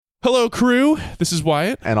Hello, crew. This is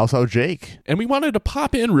Wyatt. And also Jake. And we wanted to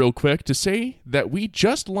pop in real quick to say that we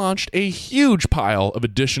just launched a huge pile of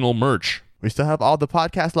additional merch. We still have all the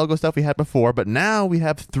podcast logo stuff we had before, but now we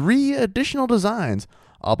have 3 additional designs,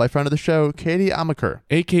 all by friend of the show, Katie Amaker.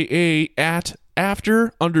 AKA at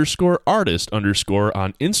after_artist_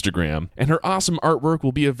 on Instagram. And her awesome artwork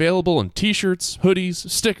will be available in t-shirts, hoodies,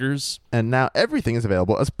 stickers. And now everything is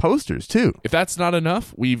available as posters, too. If that's not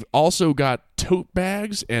enough, we've also got tote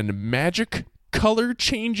bags and magic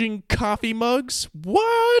color-changing coffee mugs.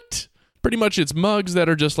 What? Pretty much it's mugs that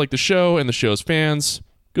are just like the show and the show's fans.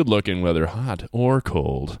 Good looking, whether hot or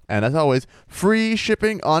cold. And as always, free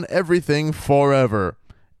shipping on everything forever.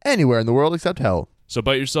 Anywhere in the world except hell. So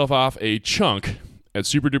bite yourself off a chunk at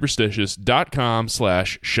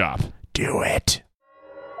superduperstitious.com/shop. Do it.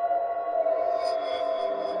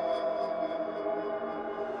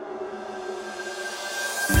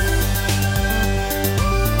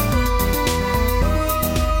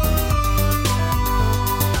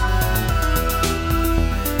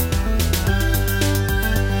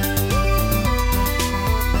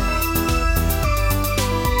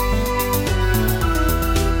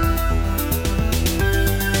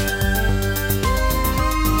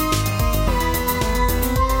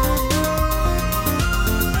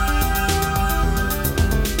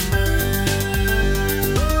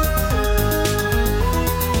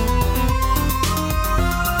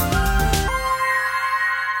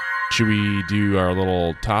 Should we do our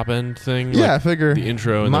little top end thing? Yeah, like I figure. the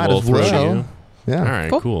intro and might then we'll as throw well. to you. Yeah. All right,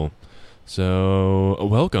 cool. So,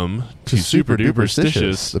 welcome to Super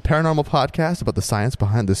Duperstitious. the paranormal podcast about the science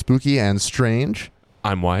behind the spooky and strange.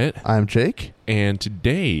 I'm Wyatt, I'm Jake. and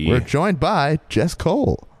today We're joined by Jess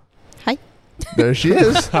Cole. Hi. There she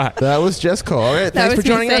is. That was Jess Cole. All right, thanks was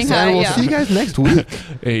for me joining us, saying hi, and we'll yeah. see you guys next week.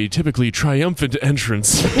 a typically triumphant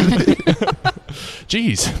entrance.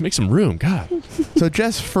 Jeez, make some room, God. So,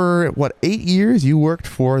 Jess, for 8 years you worked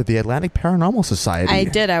for the Atlantic Paranormal Society? I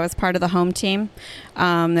did. I was part of the home team.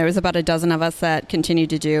 There was about a dozen of us that continued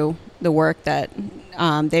to do the work that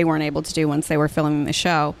they weren't able to do once they were filming the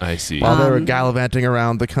show. I see. While they were gallivanting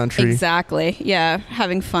around the country. Exactly. Yeah.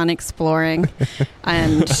 Having fun exploring.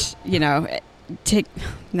 And,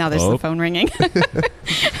 now there's Oh. the phone ringing.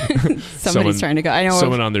 Somebody's Someone- trying to go. I know.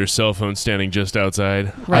 Someone on their cell phone standing just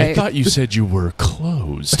outside. I Right. thought you said you were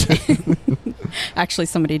closed. Actually,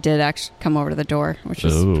 somebody did come over to the door, which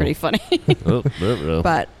was Oh. pretty funny.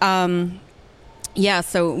 But yeah,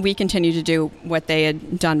 so we continue to do what they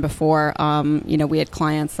had done before. We had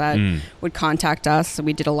clients that would contact us. So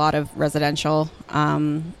we did a lot of residential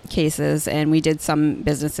cases, and we did some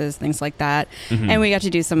businesses, things like that. And we got to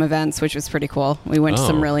do some events, which was pretty cool. We went to Oh.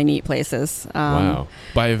 some really neat places. Wow.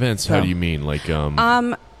 By events, how so- do you mean? Like,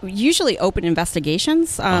 Usually open investigations.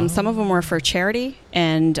 Some of them were for charity,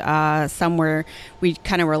 and some we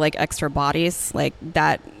kind of were like extra bodies, like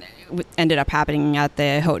that ended up happening at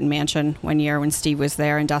the Houghton Mansion one year when Steve was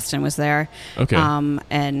there and Dustin was there. Okay.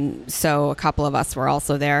 And so a couple of us were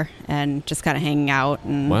also there and just kind of hanging out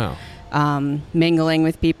and wow. mingling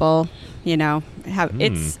with people.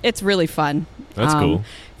 It's really fun. That's cool.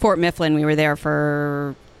 Fort Mifflin, we were there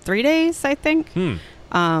for 3 days, I think.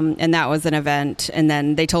 And that was an event. And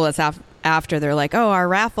then they told us after, they're like, oh, our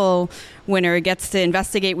raffle winner gets to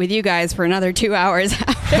investigate with you guys for another 2 hours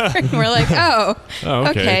after. And we're like, oh,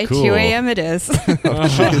 okay, cool. 2 a.m. it is.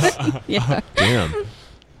 Yeah. Damn.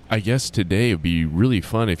 I guess today would be really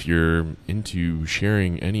fun if you're into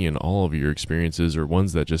sharing any and all of your experiences or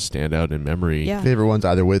ones that just stand out in memory. Yeah. Favorite ones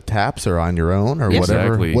either with taps or on your own or Yeah.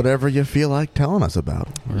 Exactly. whatever you feel like telling us about.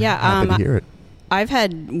 We're happy to hear it. I've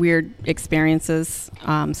had weird experiences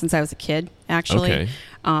since I was a kid, actually. Okay.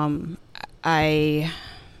 I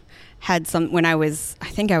had some when I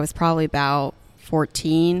think I was probably about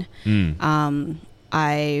 14.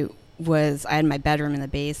 I had my bedroom in the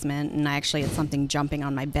basement, and I actually had something jumping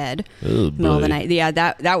on my bed middle of the night. Yeah,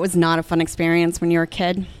 that was not a fun experience when you're a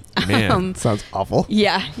kid. Man. Sounds awful.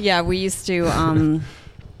 Yeah, we used to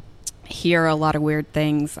hear a lot of weird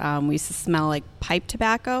things. We used to smell like pipe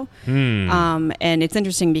tobacco. And it's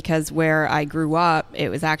interesting because where I grew up, it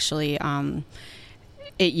was actually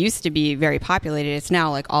it used to be very populated. It's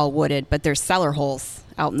now like all wooded, but there's cellar holes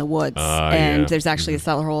out in the woods, and yeah. there's actually a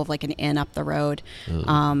cellar hole of like an inn up the road.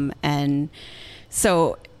 And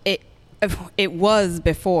so it was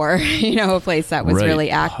before, a place that was Right,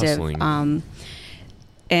 really active. hustling.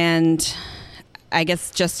 And I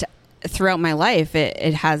guess just throughout my life,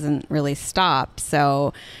 it hasn't really stopped.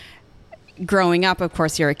 So growing up, of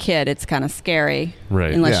course, you're a kid. It's kind of scary.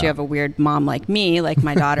 Right. Unless Yeah. you have a weird mom like me, like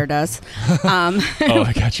my daughter does. Oh,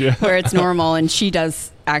 I got you. Where it's normal, and she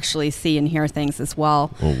does actually see and hear things as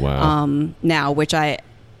well. Oh, wow. Now, which I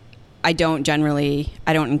don't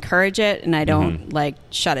encourage it, and I don't like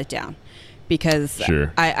shut it down, because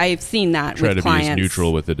Sure. I've seen that Try with to clients. be as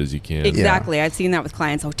neutral with it as you can. Exactly. I've seen that with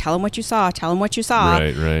clients. Oh, tell them what you saw. Tell them what you saw.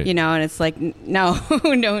 Right. You know, and it's like, no,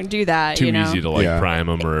 don't do that. Too you know? easy to like prime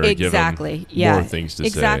them or give them more things to say.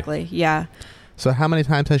 Exactly. Yeah. So how many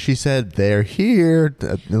times has she said they're here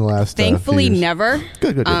in the last? Thankfully, few years? never.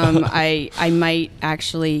 Good. I might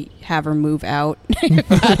actually have her move out.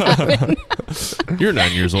 You're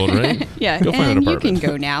 9 years old, right? Yeah, Go find an and you can apartment.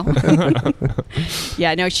 go now.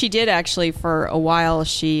 Yeah, no, she did actually for a while.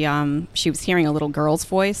 She was hearing a little girl's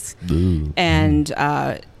voice, and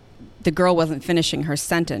the girl wasn't finishing her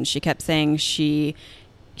sentence. She kept saying she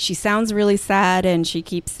sounds really sad, and she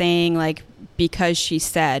keeps saying like, because she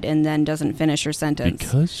said, and then doesn't finish her sentence.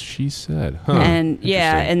 Because she said, huh? And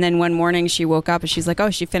and then one morning she woke up and she's like,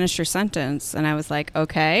 "Oh, she finished her sentence." And I was like,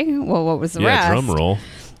 "Okay, well, what was the rest?" Drum roll.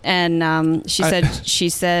 And she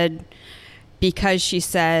said, because she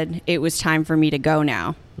said it was time for me to go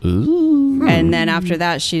now. Ooh. And then after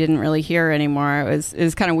that, she didn't really hear her anymore. It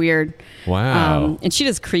was kind of weird. Wow. And she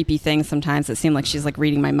does creepy things sometimes. It seemed like she's like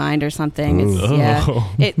reading my mind or something.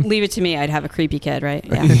 Leave it to me. I'd have a creepy kid, right?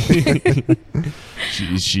 Yeah.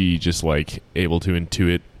 Is she just like able to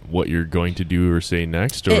intuit what you're going to do or say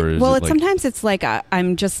next, or sometimes it's like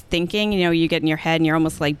I'm just thinking. You know, you get in your head and you're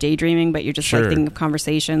almost like daydreaming, but you're just like thinking of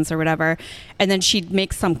conversations or whatever. And then she'd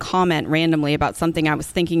make some comment randomly about something I was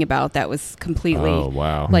thinking about that was completely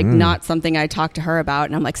not something I talked to her about,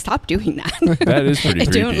 and I'm like, stop doing that. That is pretty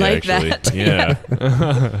creepy. I don't like actually. that.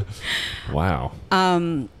 Yeah. Wow.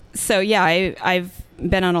 So yeah, I've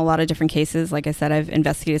been on a lot of different cases. Like I said, I've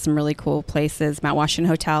investigated some really cool places. Mount Washington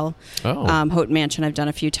Hotel, Houghton Mansion I've done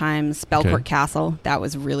a few times. Belcourt Castle, that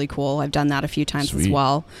was really cool. I've done that a few times as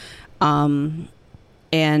well. And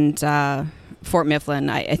Fort Mifflin,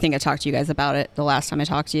 I think I talked to you guys about it the last time I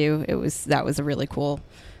talked to you. That was a really cool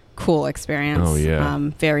experience. Oh yeah.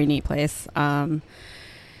 Very neat place.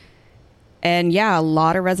 And yeah, a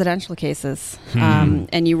lot of residential cases.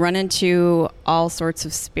 And you run into all sorts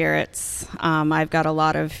of spirits. I've got a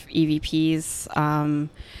lot of EVPs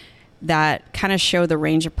that kind of show the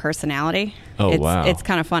range of personality. Wow. It's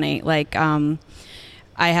kind of funny. Like, I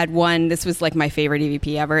had one, this was like my favorite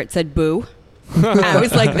EVP ever. It said boo. I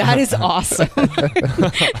was like, that is awesome.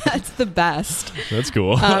 That's the best. That's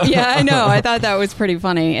cool. Yeah, I know. I thought that was pretty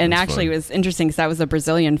funny. And That's actually fun. It was interesting because that was a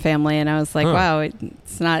Brazilian family. And I was like, wow,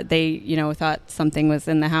 it's not, they, thought something was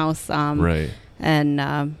in the house. Right.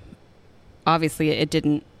 And obviously it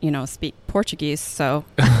didn't, speak Portuguese. So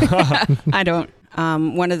I don't.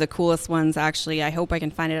 One of the coolest ones, actually, I hope I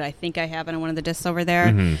can find it. I think I have it on one of the discs over there.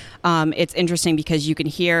 Mm-hmm. It's interesting because you can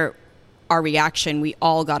hear our reaction. We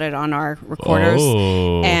all got it on our recorders.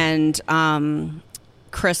 Oh. And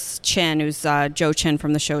Chris Chin, who's Joe Chin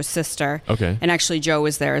from the show's sister, and actually Joe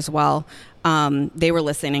was there as well. They were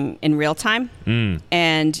listening in real time,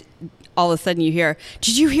 and all of a sudden you hear,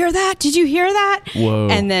 "Did you hear that? Did you hear that?" Whoa!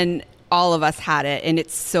 And then all of us had it, and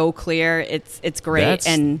it's so clear. It's great. That's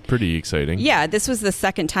and pretty exciting. Yeah, this was the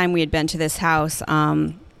second time we had been to this house.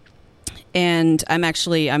 And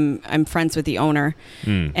I'm friends with the owner,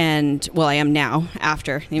 and I am now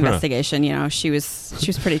after the investigation. She was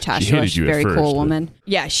pretty tough. She was a very cool woman.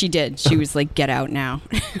 Yeah, she did. She was like, "Get out now."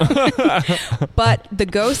 But the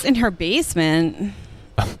ghost in her basement,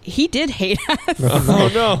 he did hate us. Oh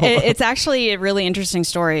no! It's actually a really interesting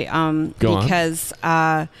story. Because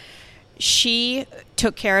she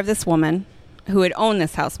took care of this woman who had owned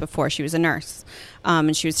this house before. She was a nurse.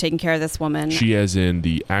 And she was taking care of this woman. She as in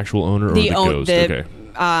the actual owner or the ghost? The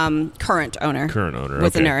current owner. Current owner,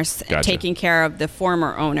 was a nurse. Gotcha. Taking care of the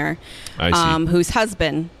former owner. I see. Whose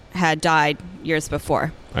husband had died years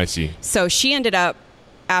before. I see. So she ended up,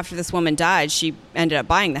 after this woman died, she ended up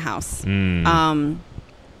buying the house. And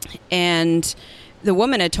the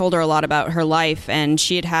woman had told her a lot about her life, and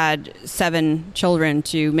she had 7 children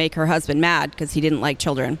to make her husband mad because he didn't like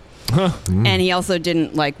children. And he also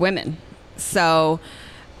didn't like women. So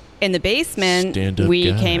in the basement,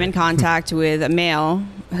 we came in contact with a male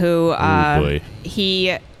who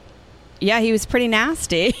he was pretty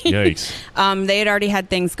nasty. Yikes. They had already had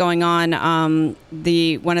things going on.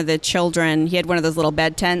 One of the children, he had one of those little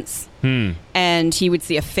bed tents, and he would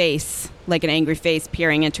see a face, like an angry face,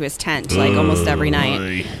 peering into his tent, like almost every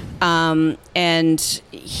night. And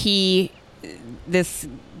this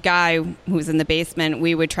guy who was in the basement,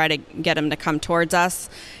 we would try to get him to come towards us.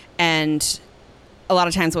 And a lot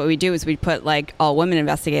of times what we do is we'd put like all women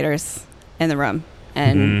investigators in the room.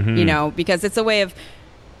 And, because it's a way of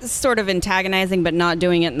sort of antagonizing, but not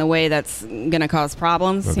doing it in the way that's going to cause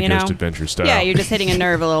problems. Like the Ghost Adventure style. Yeah, you're just hitting a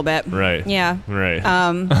nerve a little bit. Right. Yeah. Right.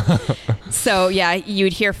 So yeah,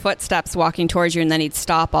 you'd hear footsteps walking towards you, and then he'd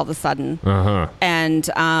stop all of a sudden. And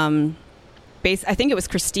I think it was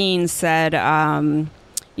Christine said,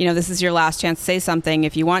 this is your last chance to say something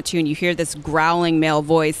if you want to, and you hear this growling male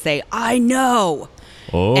voice say, "I know."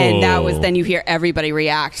 Oh. And that was, then you hear everybody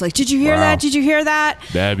react. Like, did you hear that? Did you hear that?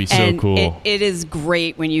 That'd be so cool. It is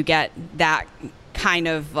great when you get that kind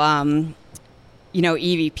of,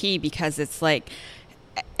 EVP, because it's like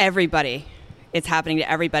everybody. It's happening to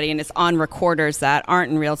everybody, and it's on recorders that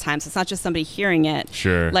aren't in real time. So it's not just somebody hearing it.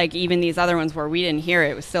 Sure. Like even these other ones where we didn't hear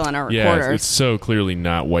it was still on our recorders. recorders. It's so clearly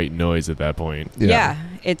not white noise at that point. Yeah,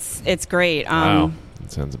 it's great. Wow.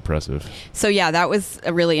 That sounds impressive. So yeah, that was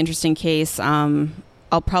a really interesting case.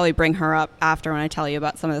 I'll probably bring her up after when I tell you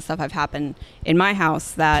about some of the stuff I've happened in my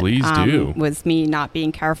house that Please do. Was me not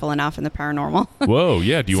being careful enough in the paranormal. Whoa,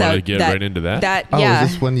 yeah. Do you want to get right into that? Yeah.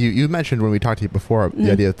 Is this when you mentioned when we talked to you before,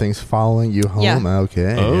 the idea of things following you home? Yeah.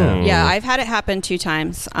 Okay. Oh. Yeah, I've had it happen 2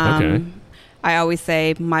 times. Okay. I always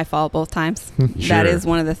say my fault both times. Sure. That is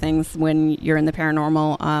one of the things when you're in the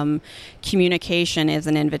paranormal. Communication is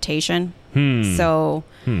an invitation. So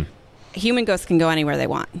human ghosts can go anywhere they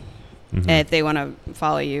want. Mm-hmm. If they want to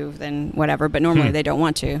follow you, then whatever. But normally they don't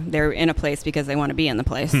want to. They're in a place because they want to be in the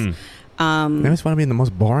place. They just want to be in the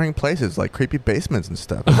most boring places, like creepy basements and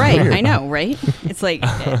stuff. Right, I know, right? It's like,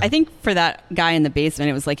 I think for that guy in the basement,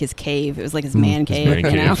 it was like his cave. It was like his man cave,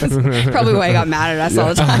 It's probably why he got mad at us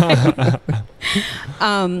all the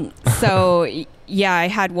time. So, yeah, I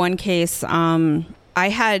had one case. I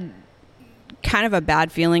had kind of a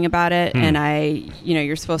bad feeling about it, and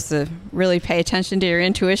you're supposed to really pay attention to your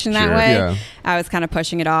intuition that way. Yeah. I was kind of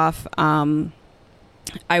pushing it off.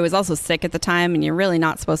 I was also sick at the time, and you're really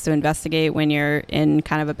not supposed to investigate when you're in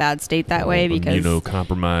kind of a bad state that way because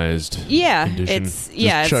compromised. Yeah, condition. It's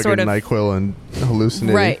sort of NyQuil and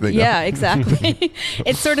hallucinating. Right. Yeah, exactly.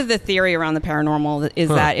 It's sort of the theory around the paranormal is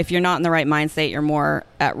that if you're not in the right mind state, you're more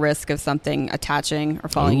at risk of something attaching or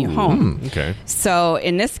following you home. Okay. So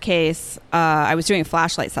in this case, I was doing a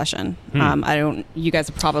flashlight session. You guys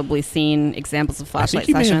have probably seen examples of flashlight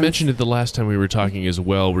sessions. I think you may have mentioned it the last time we were talking as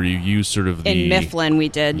well, where you use sort of in Mifflin we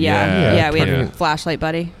did. Yeah, we had a flashlight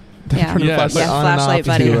buddy. Yeah, flashlight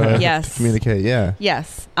buddy. Yes, communicate. Yeah.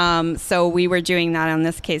 Yes. So we were doing that on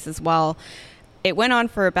this case as well. It went on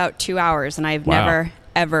for about 2 hours, and I've never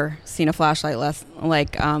ever seen a flashlight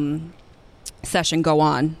session go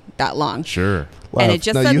on that long. Sure. Wow. And it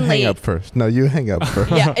just you hang up first.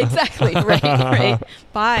 Yeah, exactly. Right.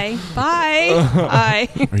 Bye. Bye.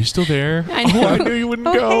 Are you still there? I know. I knew you wouldn't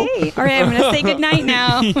go. Hey. All right, I'm going to say goodnight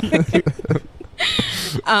now.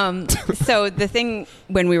 So the thing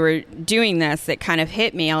when we were doing this, it kind of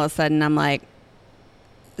hit me all of a sudden. I'm like,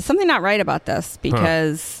 something not right about this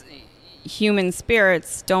because human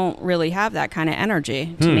spirits don't really have that kind of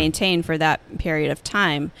energy to maintain for that period of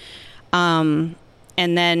time. And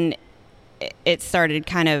then it started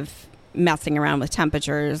kind of messing around with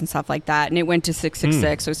temperatures and stuff like that, and it went to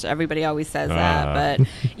 666, which everybody always says that, but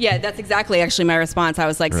yeah, that's exactly actually my response. I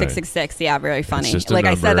was like 666, yeah, very funny. Like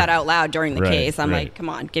I said that out loud during the case. I'm like, come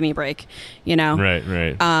on, give me a break,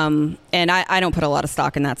 Right. And I don't put a lot of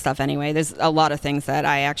stock in that stuff anyway. There's a lot of things that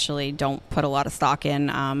I actually don't put a lot of stock in.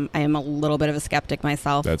 I am a little bit of a skeptic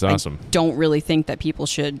myself. That's awesome. I don't really think that people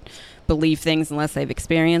should believe things unless they've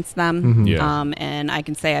experienced them. Mm-hmm. Yeah. And I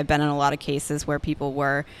can say I've been in a lot of cases where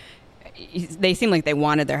people they seem like they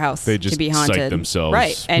wanted their house to be haunted. They just psyched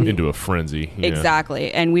themselves into a frenzy. Yeah.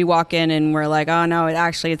 Exactly. And we walk in and we're like, oh no,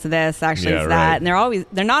 it's this, actually it's that. And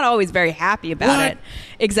they're not always very happy about it.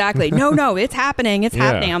 Exactly. No, it's happening. It's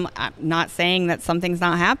happening. I'm not saying that something's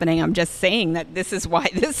not happening. I'm just saying that this is why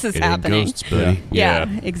this is happening. Ghosts, buddy. Yeah,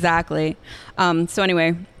 exactly. So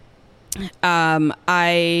anyway,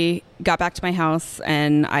 I got back to my house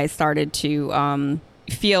and I started to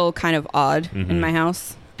feel kind of odd in my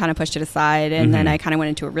house. Kind of pushed it aside, and then I kind of went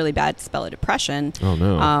into a really bad spell of depression. Oh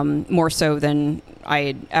no! More so than I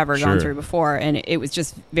had ever gone through before, and it was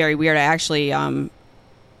just very weird. I actually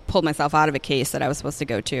pulled myself out of a case that I was supposed to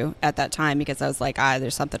go to at that time because I was like,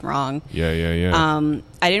 there's something wrong. Yeah.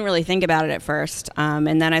 I didn't really think about it at first,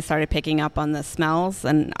 and then I started picking up on the smells,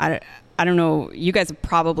 and I don't know. You guys have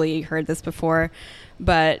probably heard this before,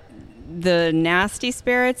 but the nasty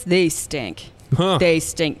spirits, they stink. Huh. They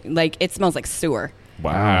stink. Like it smells like sewer.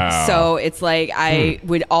 Wow. So it's like I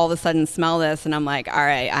would all of a sudden smell this and I'm like, all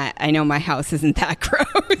right, I know my house isn't that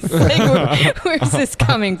gross. Like, where's this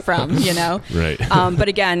coming from, Right. But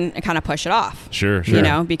again, I kind of push it off. Sure.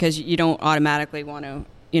 Because you don't automatically want to,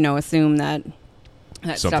 assume that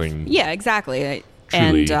that something stuff. Yeah, exactly.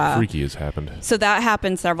 truly freaky has happened. So that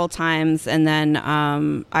happened several times, and then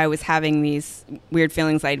I was having these weird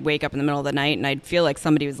feelings. I'd wake up in the middle of the night and I'd feel like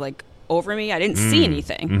somebody was like over me. I didn't see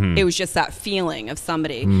anything. Mm-hmm. It was just that feeling of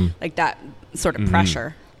somebody, like that sort of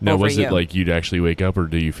pressure. Now, over was you. it like you'd actually wake up, or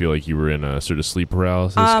do you feel like you were in a sort of sleep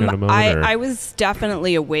paralysis kind of moment? I was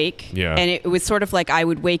definitely awake. Yeah. And it was sort of like I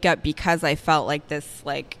would wake up because I felt like this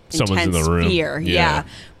like Someone's intense in the room. fear. Yeah.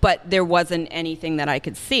 But there wasn't anything that I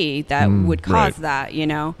could see that would cause that, you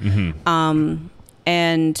know? Mm-hmm.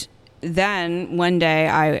 And then one day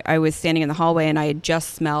I was standing in the hallway and I had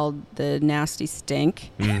just smelled the nasty stink.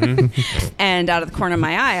 Mm-hmm. And out of the corner of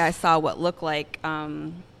my eye, I saw what looked like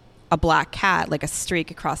a black cat, like a streak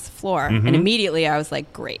across the floor. Mm-hmm. And immediately I was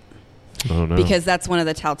like, great. Oh, no. Because that's one of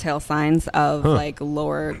the telltale signs of like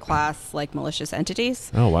lower class, like malicious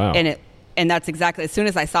entities. Oh, wow. And that's exactly, as soon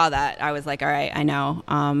as I saw that, I was like, all right, I know.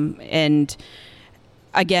 And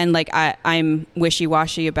again, like I'm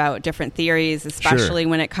wishy-washy about different theories, especially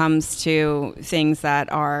when it comes to things that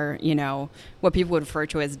are, you know, what people would refer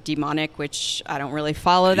to as demonic, which I don't really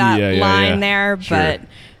follow that line there, but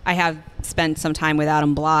I have spent some time with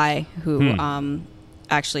Adam Bly, who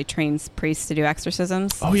actually trains priests to do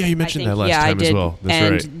exorcisms. Oh, yeah, you mentioned that last time as well. That's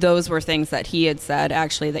and right. those were things that he had said,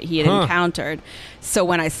 actually, that he had encountered. So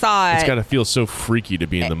when I saw it's got to feel so freaky to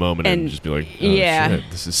be in the moment and just be like, oh, shit,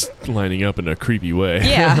 this is lining up in a creepy way.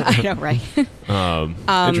 Yeah, I know, right?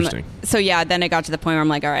 Interesting. So yeah, then it got to the point where I'm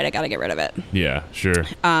like, all right, I got to get rid of it. Yeah, sure.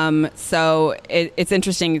 So it's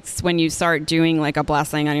interesting. It's when you start doing like a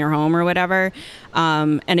blessing on your home or whatever.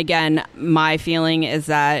 And again, my feeling is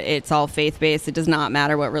that it's all faith-based. It does not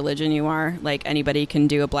matter what religion you are. Like anybody can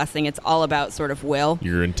do a blessing. It's all about sort of will.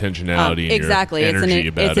 Your intentionality and exactly. your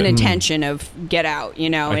energy It's an intention of get out, you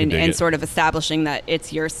know, and sort of establishing that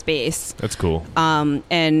it's your space. That's cool.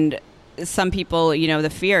 And some people, you know, the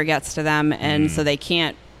fear gets to them, and so they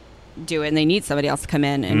can't do it, and they need somebody else to come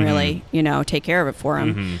in and really, you know, take care of it for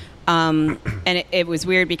them. And it was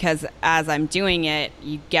weird because as I'm doing it,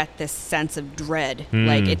 you get this sense of dread.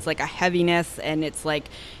 Like it's like a heaviness, and it's like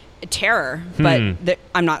terror, but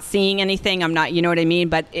I'm not seeing anything. I'm not, you know what I mean?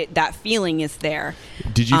 But that feeling is there.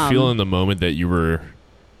 Did you feel in the moment that you were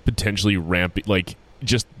potentially ramping, like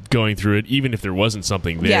just going through it, even if there wasn't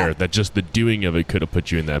something there, that just the doing of it could have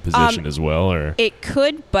put you in that position as well? Or it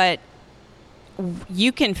could, but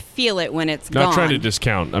you can feel it when it's gone. Not trying to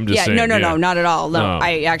discount. I'm just saying. No, not at all. No,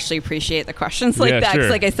 I actually appreciate the questions like that. Because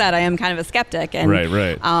like I said, I am kind of a skeptic. And,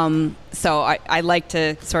 right. So I like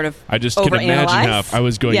to sort of I just can imagine how if I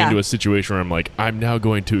was going into a situation where I'm like, I'm now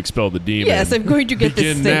going to expel the demon. Yes, I'm going to get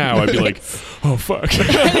this thing. Now. I'd be like, oh, fuck.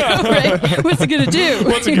 Right? What's it going to do?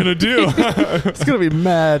 What's it going to do? It's going to be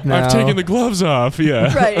mad now. I've taken the gloves off.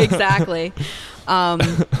 Yeah. Right, exactly.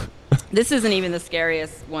 This isn't even the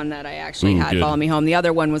scariest one that I actually had follow me home. The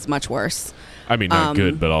other one was much worse. I mean, not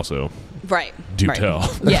good, but also do tell.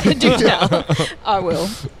 Yeah, do tell. I will.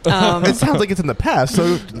 It sounds like it's in the past,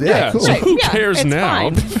 so yeah, cool. So who cares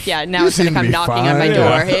now? Fine. Yeah, now it's going to come knocking on my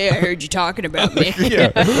door. Hey, I heard you talking about me.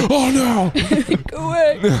 Oh, no. Go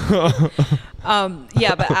away.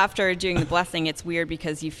 But after doing the blessing, it's weird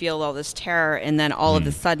because you feel all this terror, and then all of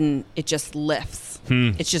a sudden, it just lifts.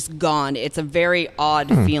 It's just gone. It's a very odd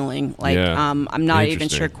feeling. Like I'm not even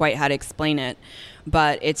sure quite how to explain it,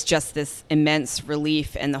 but it's just this immense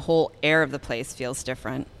relief, and the whole air of the place feels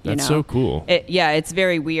different. That's so cool. It's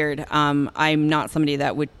very weird. I'm not somebody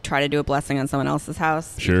that would try to do a blessing on someone else's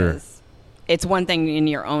house. Sure. Because it's one thing in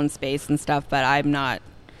your own space and stuff, but I'm not.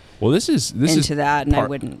 Well, this is into that, and I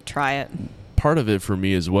wouldn't try it. Part of it for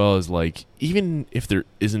me as well is like, even if there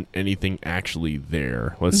isn't anything actually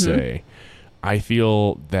there, let's say, I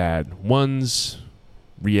feel that one's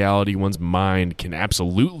reality, one's mind can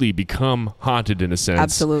absolutely become haunted in a sense.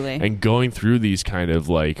 Absolutely. And going through these kind of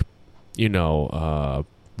like, you know,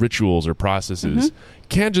 rituals or processes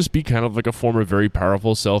can just be kind of like a form of very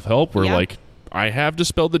powerful self-help where like, I have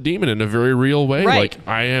dispelled the demon in a very real way. Right. Like,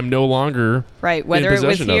 I am no longer whether it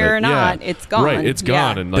was here or not, it's gone. Right, it's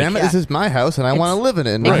gone. Yeah. And like, damn it, this is my house, and I want to live in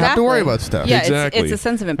it, and not have to worry about stuff. Yeah, exactly. It's a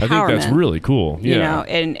sense of empowerment. I think that's really cool. Yeah. You know,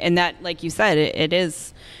 and that, like you said, it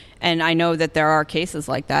is. And I know that there are cases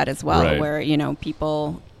like that as well, where, you know,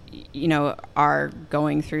 people, you know, are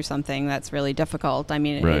going through something that's really difficult. I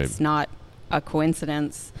mean, it's not a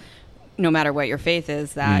coincidence, no matter what your faith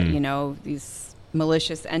is, that, you know, these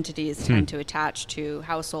malicious entities tend to attach to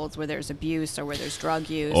households where there's abuse or where there's drug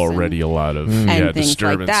use. Already a lot of and things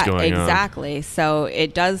disturbance like that. going on. Exactly. So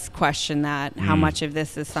it does question that, how much of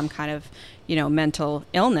this is some kind of, mental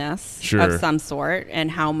illness of some sort,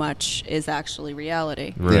 and how much is actually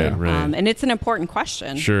reality. Right, Yeah. right. And it's an important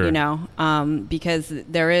question, Sure. because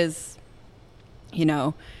there is,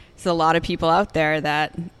 there's a lot of people out there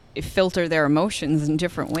that filter their emotions in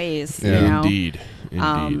different ways. Yeah. Indeed.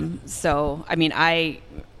 So, I mean,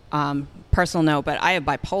 personal note, but I have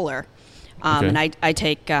bipolar. Okay. And I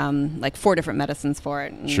take like 4 different medicines for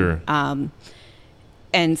it. And, Sure.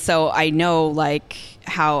 And so I know like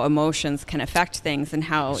how emotions can affect things, and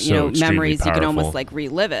how, So extremely memories, you can powerful. almost like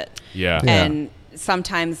relive it. Yeah. Yeah. And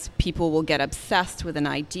sometimes people will get obsessed with an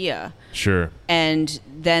idea, Sure. and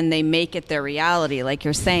then they make it their reality, like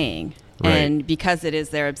you're saying. Right. And because it is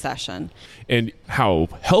their obsession. And how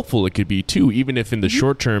helpful it could be too, even if in the Mm-hmm.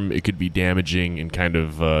 short term it could be damaging and kind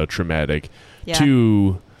of traumatic, Yeah.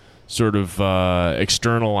 to sort of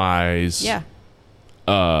externalize Yeah.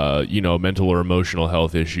 mental or emotional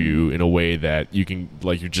health issue in a way that you can,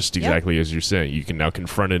 like, you're just Yep. exactly as you're saying, you can now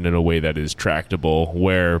confront it in a way that is tractable,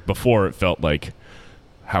 where before it felt like,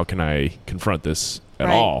 how can I confront this at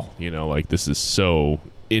Right. all? Like, this is so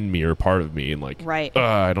in me or part of me, and like, Right.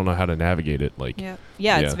 I don't know how to navigate it. Like,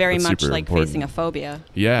 Yeah, it's very that's much super like important. facing a phobia.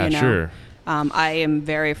 Yeah, sure. I am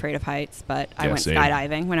very afraid of heights, but I Yeah, went same.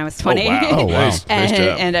 skydiving when I was 20. Oh, wow. Oh, wow. Nice and,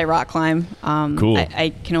 job. and I rock climb. Cool.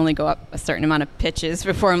 I can only go up a certain amount of pitches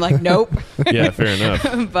before I'm like, nope. Yeah, fair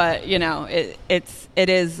enough. But it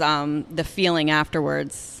is the feeling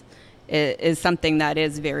afterwards is something that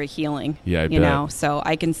is very healing. Yeah, I bet. So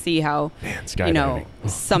I can see how Man, skydiving.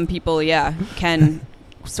 some people can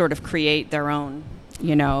sort of create their own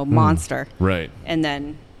monster, Right. and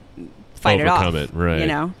then fight Overcome it off. it, right.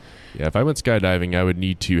 Yeah, if I went skydiving, I would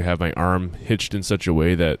need to have my arm hitched in such a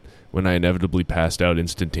way that when I inevitably passed out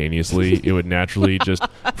instantaneously, it would naturally just,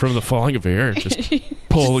 from the falling of air, just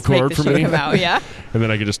pull the Just make cord the from shit me. come out, yeah. And then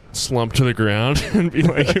I could just slump to the ground and be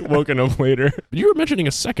like woken up later. You were mentioning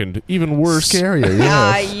a second, even worse. Scarier,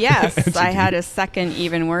 yeah. Yes, I had a second,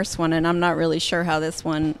 even worse one, and I'm not really sure how this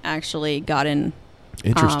one actually got in.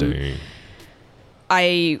 Interesting.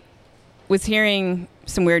 I was hearing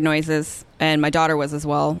some weird noises, and my daughter was as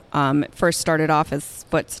well. It first started off as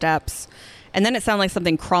footsteps, and then it sounded like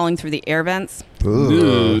something crawling through the air vents.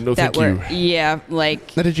 No, that thank were, you. yeah,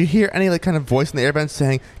 like. Now, did you hear any kind of voice in the air vents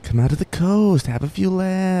saying, "Come out to the coast, have a few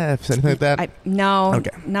laughs," anything like that? No,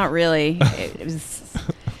 Okay. not really.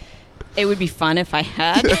 It would be fun if I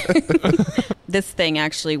had. This thing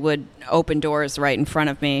actually would open doors right in front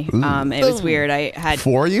of me. It was weird. I had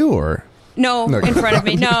For you, or no No. in front of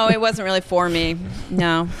me. No, it wasn't really for me.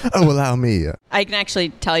 No, allow me. I can actually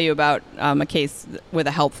tell you about a case with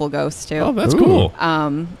a helpful ghost too. Oh, that's Ooh.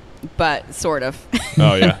 cool. But sort of.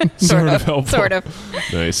 Oh, yeah. sort of. helpful. Sort of.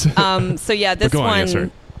 Nice. So yeah, this go on, one. yes,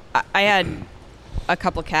 sir. I had a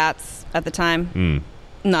couple cats at the time.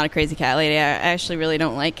 Not a crazy cat lady. I actually really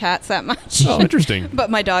don't like cats that much. Oh, interesting.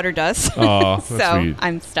 But my daughter does. Oh, that's So sweet.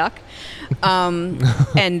 I'm stuck.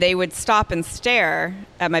 And they would stop and stare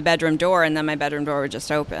at my bedroom door, and then my bedroom door would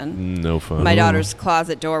just open. No fun. My daughter's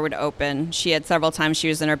closet door would open. She had several times she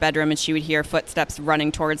was in her bedroom, and she would hear footsteps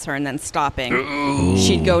running towards her and then stopping.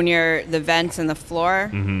 She'd go near the vents in the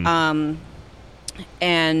floor,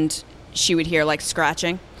 and she would hear like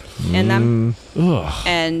scratching in them. Ugh.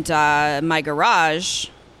 And my garage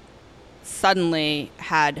suddenly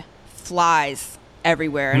had flies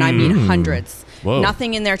everywhere, and I mean hundreds. Whoa.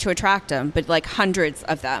 Nothing in there to attract them, but like hundreds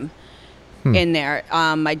of them in there.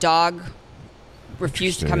 My dog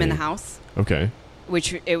refused to come in the house, Okay.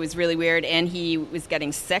 which it was really weird, and he was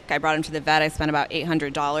getting sick. I brought him to the vet. I spent about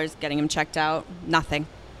 $800 getting him checked out. Nothing.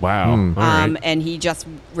 Wow. All right. And he just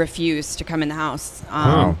refused to come in the house.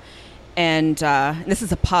 Wow. And this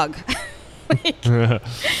is a pug. Yeah.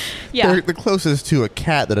 They're the closest to a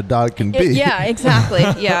cat that a dog can be. Yeah, exactly.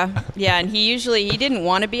 Yeah. And he didn't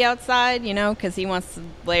want to be outside, because he wants to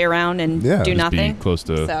lay around and Yeah. do Just nothing. Be close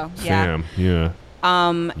to So, yeah. fam. Yeah.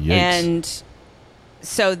 Yikes. And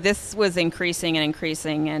so this was increasing,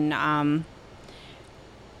 and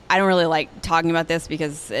I don't really like talking about this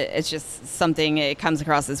because it's just something, it comes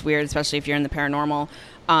across as weird, especially if you're in the paranormal.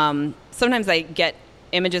 Sometimes I get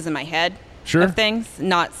images in my head Sure. of things,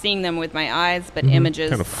 not seeing them with my eyes, but images.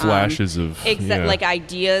 Kind of flashes of. Yeah. Like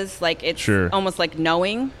ideas, like it's Sure. almost like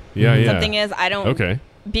knowing Yeah. something is. I don't. Okay.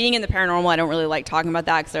 Being in the paranormal, I don't really like talking about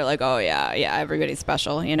that because they're like, oh yeah, everybody's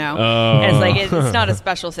special, Oh. And it's like it's not a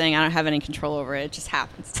special thing. I don't have any control over it. It just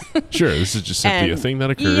happens. Sure. This is just simply a thing that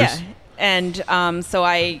occurs. Yeah. And so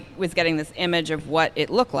I was getting this image of what it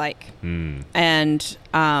looked like. And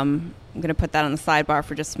I'm going to put that on the sidebar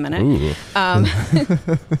for just a minute. Ooh.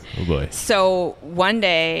 Oh, boy. So one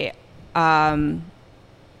day,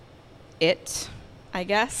 it, I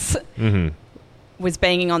guess, was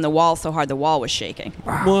banging on the wall so hard the wall was shaking.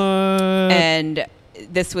 What? And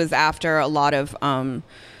this was after a lot of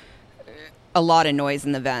noise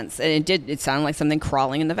in the vents, and it sounded like something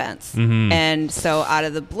crawling in the vents. And so out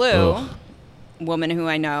of the blue, woman who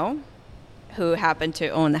I know, who happened to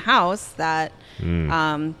own the house that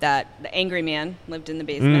that the angry man lived in the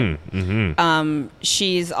basement.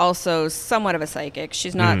 She's also somewhat of a psychic.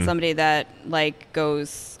 She's not somebody that like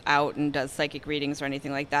goes out and does psychic readings or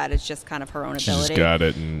anything like that. It's just kind of her own ability. She just got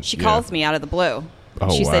it. And, she calls me out of the blue.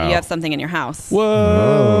 She said, "You have something in your house." What?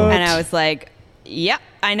 And I was like, "Yeah,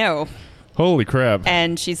 I know." Holy crap.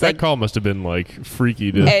 And she's that like... call must have been like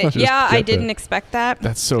freaky to yeah, I didn't expect that.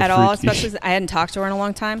 That's so at all, freaky. especially I hadn't talked to her in a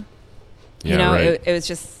long time. Yeah, you know, right. it was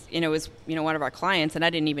just, it was, one of our clients, and I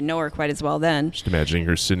didn't even know her quite as well then. Just imagining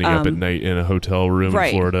her sitting up at night in a hotel room in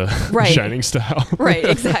Florida, Shining style. Right,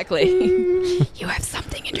 exactly. You have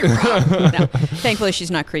something in your bra. No, thankfully, she's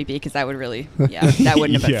not creepy, because that would really, that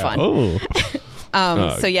wouldn't have been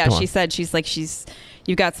fun. So yeah, she said,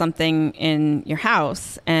 you got something in your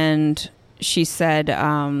house, and she said,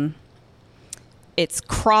 it's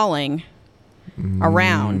crawling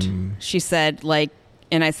around. She said, like,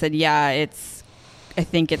 and I said, yeah, I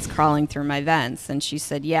think it's crawling through my vents. And she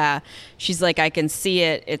said, yeah. She's like, I can see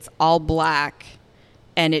it. It's all black,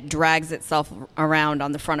 and it drags itself around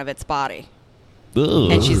on the front of its body.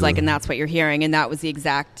 Ugh. And she's like, and that's what you're hearing. And that was the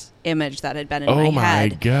exact image that had been in my head. Oh my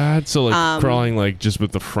God. So like crawling like just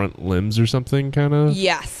with the front limbs or something kind of?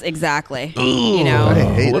 Yes, exactly. Ugh. You know, I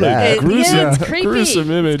hate that. It's creepy.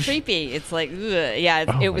 Gruesome image. It's creepy. It's like, ugh.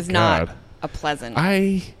 Yeah, it was not a pleasant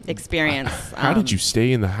experience. How did you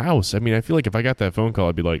stay in the house? I mean, I feel like if I got that phone call,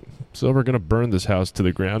 I'd be like, so we're going to burn this house to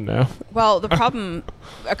the ground now? Well, the problem,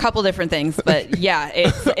 a couple different things, but yeah,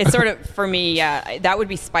 it's sort of, for me, that would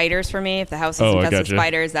be spiders for me. If the house is infested with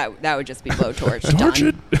spiders, that would just be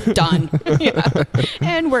blowtorch. Done. Yeah.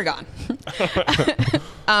 And we're gone.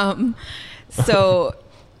 So...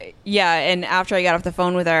 yeah, and after I got off the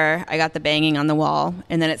phone with her, I got the banging on the wall,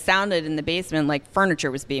 and then it sounded in the basement like furniture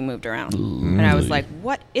was being moved around. And I was like,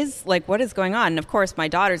 what is going on? And of course, my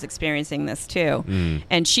daughter's experiencing this too,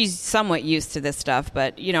 and she's somewhat used to this stuff,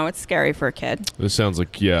 but it's scary for a kid. This sounds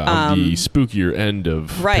like on the spookier end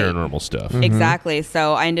of paranormal stuff. Exactly.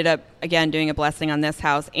 So I ended up again doing a blessing on this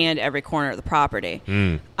house and every corner of the property,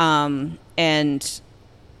 and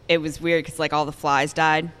it was weird because like all the flies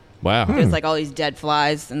died. Wow. There's like all these dead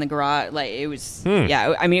flies in the garage. Like it was,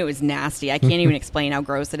 I mean, it was nasty. I can't even explain how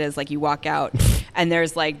gross it is. Like you walk out and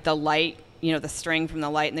there's like the light, the string from the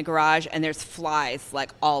light in the garage, and there's flies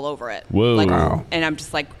like all over it. Whoa. Like, and I'm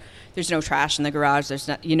just like, there's no trash in the garage. There's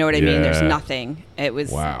not, you know what I mean? There's nothing. It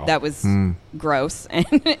was, that was gross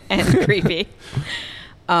and creepy.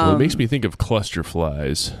 Well, it makes me think of cluster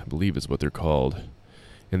flies, I believe is what they're called.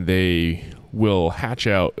 And they will hatch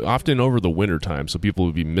out often over the winter time, so people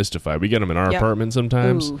will be mystified. We get them in our apartment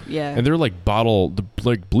sometimes. Ooh, yeah. And they're like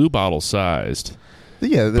blue bottle sized.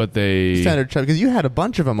 Yeah, but they standard because you had a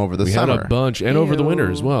bunch of them over the summer. We had a bunch, and over the winter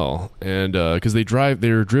as well. And because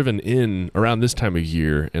they're driven in around this time of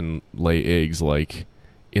year and lay eggs like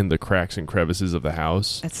in the cracks and crevices of the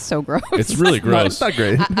house. It's so gross. It's really gross. It's not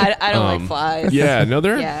great. I don't like flies. Yeah, no,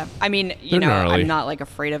 they're... Yeah, I mean, gnarly. I'm not like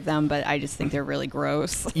afraid of them, but I just think they're really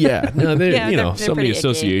gross. Yeah, no, they're so many icky.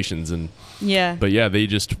 associations. And yeah. But yeah, they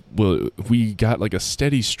just... Well, we got like a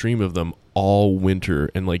steady stream of them all winter,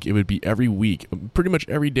 and like it would be every week. Pretty much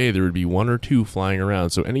every day there would be one or two flying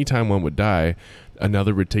around. So anytime one would die,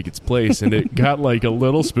 another would take its place, and it got like a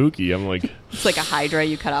little spooky. I'm like... It's like a hydra.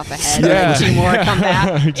 You cut off a head, and two more come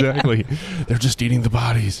back. Exactly. Yeah. They're just eating the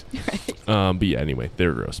bodies. Right. But yeah, anyway,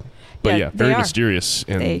 they're gross. But very mysterious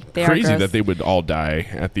and they crazy that they would all die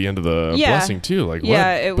at the end of the blessing too. Like,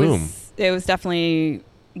 what? Boom. It was definitely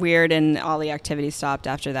weird, and all the activity stopped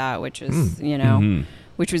after that, which was,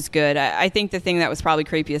 which was good. I think the thing that was probably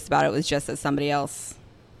creepiest about it was just that somebody else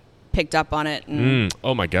picked up on it. And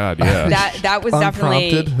oh my God, yeah. that was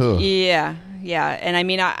definitely, yeah. Yeah. And I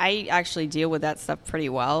mean, I actually deal with that stuff pretty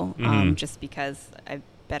well, just because I've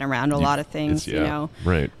been around a lot of things,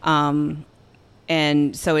 Right.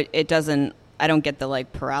 And so it doesn't, I don't get the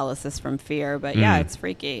like paralysis from fear, but yeah, it's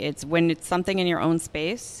freaky. It's when it's something in your own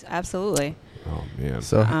space. Absolutely. Oh man.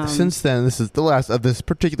 So since then, this is the last of this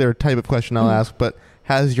particular type of question I'll ask, but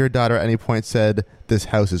has your daughter at any point said this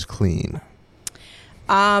house is clean?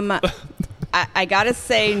 I gotta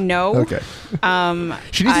say no. Okay.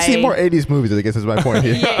 She needs to see more 80s movies, I guess is my point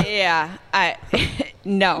here. Yeah.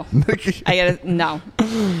 No. I gotta no.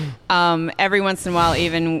 Every once in a while,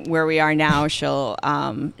 even where we are now, she'll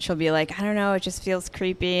be like, I don't know, it just feels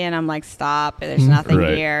creepy, and I'm like, stop, there's nothing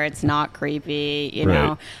here, it's not creepy, you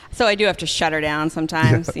know. So I do have to shut her down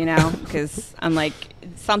sometimes, you know, because I'm like,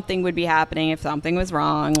 something would be happening if something was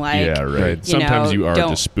wrong. Like, yeah, right. Sometimes you are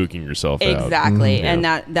just spooking yourself out. Exactly, and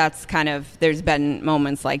that's kind of, there's been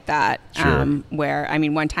moments like that where, I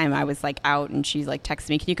mean, one time I was like out and she's like texting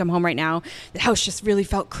me, can you come home right now? The house just really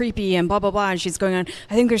felt creepy and blah blah blah, and she's going on,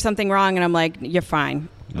 I think there's something wrong, and I'm like, you're fine.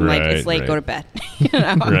 I'm like, it's late, go to bed. You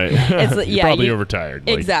know? Right. It's, you're probably overtired.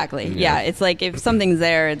 Exactly. Like, yeah. It's like if something's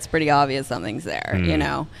there, it's pretty obvious something's there, you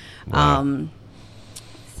know? Wow.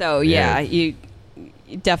 So, you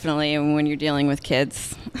definitely, when you're dealing with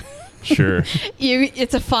kids... Sure.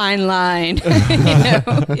 It's a fine line. You know?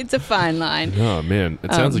 It's a fine line. Oh, man.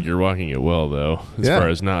 It sounds like you're walking it well, though, as far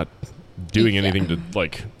as not... doing anything to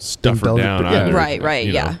like stuff her down either. Right.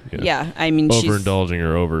 Yeah. I mean, overindulging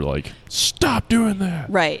her over like, stop doing that.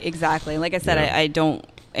 Right. Exactly. Like I said, I don't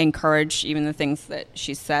encourage even the things that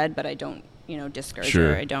she said, but I don't, you know, discourage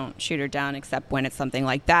her. I don't shoot her down, except when it's something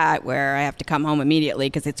like that where I have to come home immediately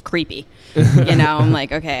because it's creepy. You know, I'm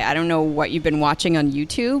like, okay, I don't know what you've been watching on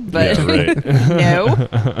YouTube, but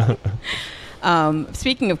no.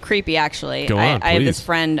 Speaking of creepy, actually, I have this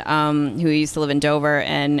friend who used to live in Dover,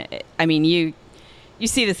 and I mean, you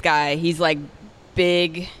see this guy, he's like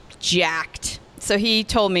big, jacked. So he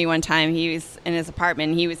told me one time he was in his apartment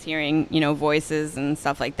and he was hearing, you know, voices and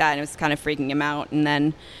stuff like that, and it was kind of freaking him out. And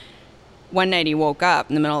then one night he woke up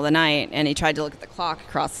in the middle of the night and he tried to look at the clock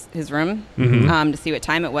across his room to see what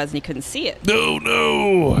time it was, and he couldn't see it.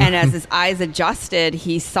 No. And as his eyes adjusted,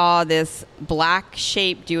 he saw this black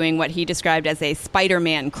shape doing what he described as a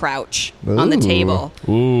Spider-Man crouch on the table.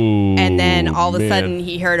 Ooh, and then all of a sudden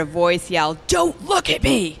he heard a voice yell, "Don't look at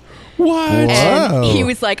me." What? And he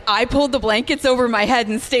was like, I pulled the blankets over my head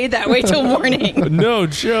and stayed that way till morning. No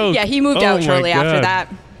joke. Yeah, he moved out shortly after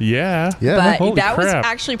that. Yeah. But that was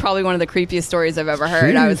actually probably one of the creepiest stories I've ever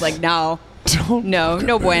heard. Jeez. I was like, no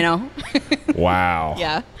bueno. Wow.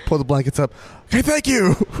 Yeah. Pull the blankets up. Okay, thank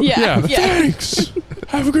you. Yeah. Thanks.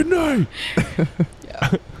 Have a good night.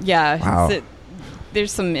 Yeah. Wow.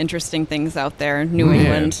 There's some interesting things out there. New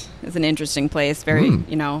England is an interesting place. Very,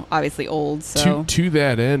 you know, obviously old. So to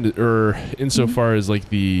that end, or insofar as like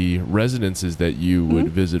the residences that you would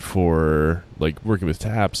visit for, like working with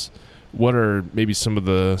TAPS, what are maybe some of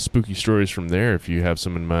the spooky stories from there, if you have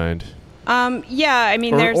some in mind? Yeah, I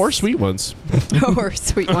mean, or sweet ones. Or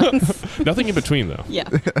sweet ones. Nothing in between, though. Yeah.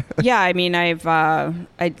 I mean,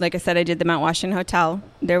 like I said, I did the Mount Washington Hotel.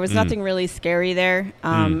 There was nothing really scary there.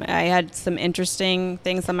 I had some interesting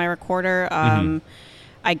things on my recorder.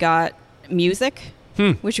 I got music,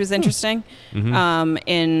 which was interesting.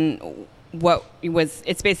 In what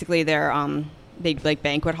it's basically their big like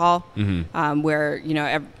banquet hall, where, you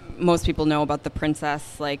know, most people know about the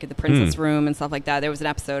princess, like the princess room and stuff like that. There was an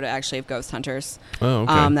episode actually of Ghost Hunters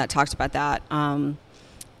that talked about that.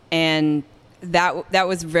 And that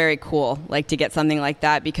was very cool, like to get something like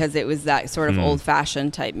that, because it was that sort of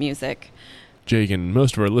old-fashioned type music. Jake, and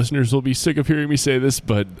most of our listeners will be sick of hearing me say this,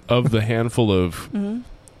 but of the handful of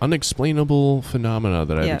unexplainable phenomena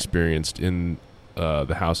that I've experienced in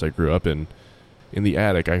the house I grew up in the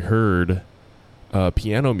attic, I heard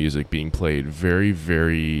piano music being played very,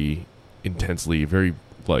 very intensely, very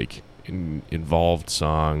like involved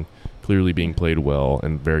song, clearly being played well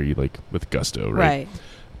and very like with gusto, right?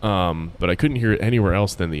 But I couldn't hear it anywhere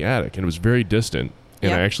else than the attic, and it was very distant.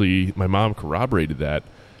 And my mom corroborated that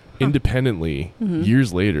independently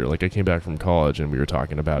years later. Like I came back from college and we were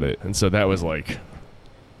talking about it, and so that was like,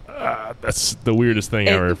 that's the weirdest thing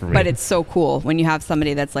ever for me. But it's so cool when you have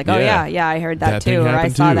somebody that's like, oh yeah, I heard that too, or I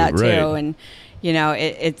saw that too, and you know,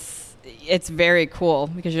 it's very cool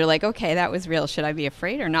because you're like, okay, that was real. Should I be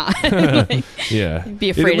afraid or not? Like, be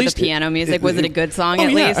afraid of the piano music. Was it a good song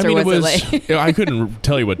at least, or was it like? I couldn't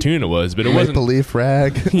tell you what tune it was, but it wasn't. Belief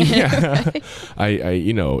rag. I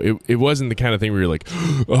you know, it wasn't the kind of thing where you're like,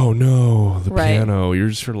 oh no, the piano. You're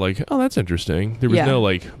just sort of like, oh, that's interesting. There was no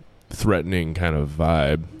like threatening kind of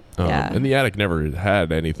vibe. And the attic never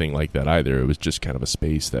had anything like that either. It was just kind of a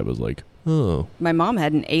space that was like, oh. My mom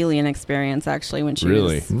had an alien experience actually when she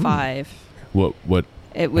was 5. What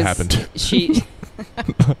happened? She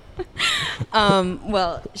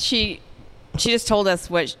well, she just told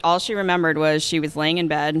us all she remembered was she was laying in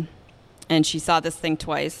bed and she saw this thing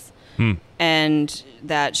twice, and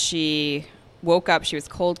that she woke up. She was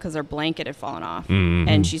cold because her blanket had fallen off. Mm-hmm.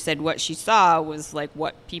 And she said what she saw was like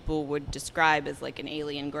what people would describe as like an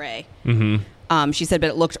alien gray. Mm-hmm. She said, but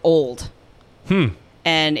it looked old.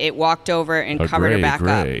 And it walked over and covered her back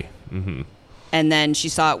up. Mm-hmm. And then she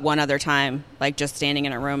saw it one other time, like just standing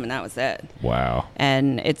in her room, and that was it. Wow.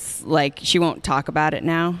 And it's like she won't talk about it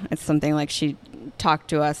now. It's something like she talked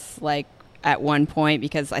to us like at one point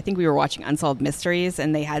because I think we were watching Unsolved Mysteries,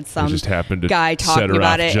 and they had some guy talking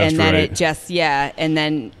about it, and then it just and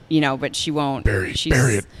then but she won't. Bury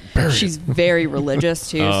she's it. She's very religious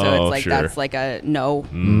too, so it's like that's like a no,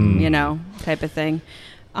 type of thing.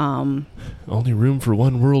 Only room for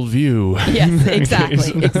one worldview. Yes,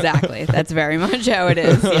 exactly. That's very much how it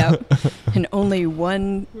is. Yep. And only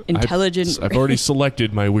one intelligent. I've already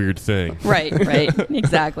selected my weird thing. Right.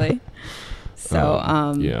 Exactly.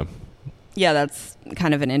 So, yeah, that's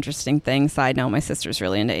kind of an interesting thing. Side note: my sister's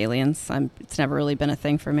really into aliens. It's never really been a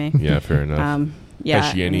thing for me. Yeah, fair enough.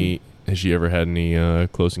 Has she ever had any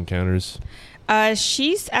close encounters?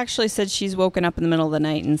 She's actually said she's woken up in the middle of the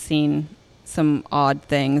night and seen some odd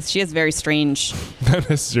things. She has very strange. Not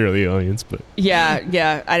necessarily aliens, but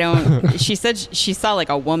yeah. I don't. She said she saw like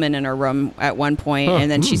a woman in her room at one point, and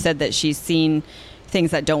then she said that she's seen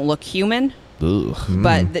things that don't look human,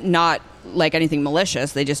 but not like anything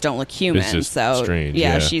malicious. They just don't look human. It's just so strange.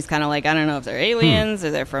 Yeah, she's kind of like, I don't know if they're aliens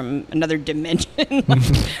or they're from another dimension. Like,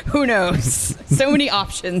 who knows? So many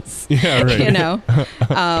options. Yeah, right.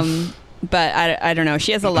 But I don't know.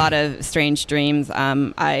 She has a lot of strange dreams.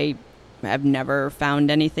 I've never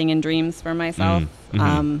found anything in dreams for myself.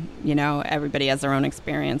 Everybody has their own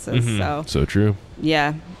experiences. So true.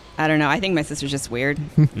 Yeah. I don't know. I think my sister's just weird.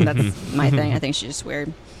 That's my thing. I think she's just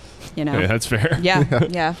weird. Yeah, that's fair.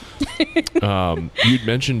 Yeah. You'd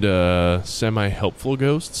mentioned semi-helpful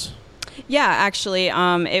ghosts. Yeah, actually,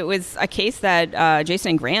 it was a case that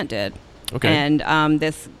Jason and Grant did. Okay. And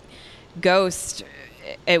this ghost,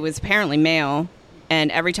 it was apparently male,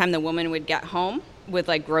 and every time the woman would get home with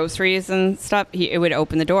like groceries and stuff, it would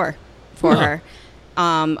open the door for her.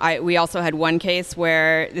 We also had one case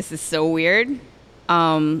where this is so weird.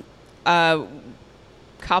 A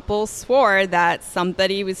couple swore that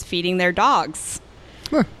somebody was feeding their dogs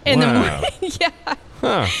in the morning.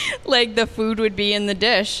 Yeah. Like the food would be in the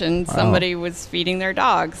dish and somebody was feeding their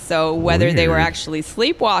dogs. So whether they were actually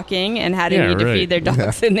sleepwalking and had a need to feed their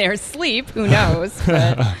dogs in their sleep, who knows?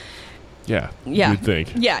 But Yeah, you'd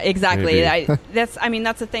think. Yeah, exactly. That's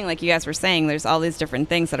the thing. Like you guys were saying, there's all these different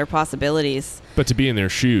things that are possibilities. But to be in their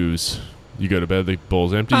shoes, you go to bed, the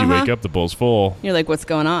bowl's empty. You wake up, the bowl's full. You're like, what's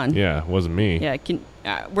going on? Yeah, it wasn't me.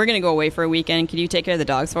 Yeah, we're gonna go away for a weekend. Can you take care of the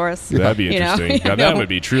dogs for us? That'd be interesting. Now, that would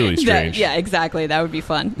be truly strange. Yeah, exactly. That would be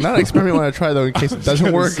fun. Not an experiment I want to try though, in case it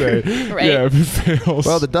doesn't work. Right? Yeah, if it fails.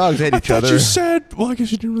 Well, the dogs hate each other. You said. Well, I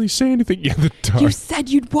guess you didn't really say anything. Yeah, the dogs. You said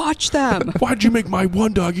you'd watch them. Why'd you make my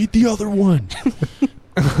one dog eat the other one?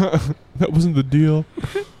 That wasn't the deal.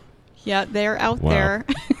 Yeah, they're out there.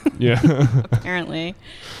 Yeah. Apparently,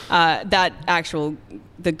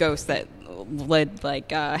 the ghost that would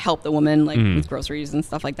help the woman with groceries and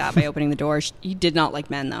stuff like that by opening the door. He did not like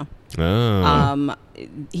men though. Oh.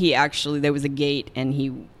 He actually, there was a gate,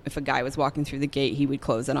 and if a guy was walking through the gate, he would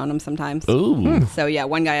close it on him sometimes. Ooh. So yeah,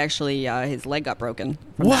 one guy actually his leg got broken.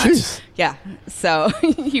 What? Yeah. So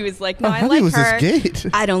he was like, "No, I how like was her. This gate?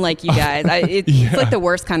 I don't like you guys." It's like the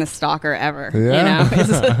worst kind of stalker ever. Yeah. It's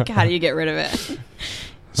like, how do you get rid of it?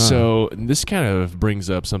 So this kind of brings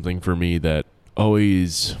up something for me that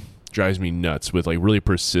always drives me nuts with really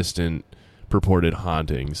persistent purported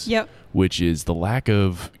hauntings. Yep. Which is the lack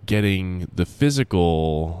of getting the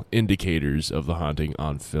physical indicators of the haunting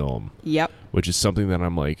on film. Yep. Which is something that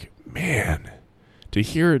I'm like, man, to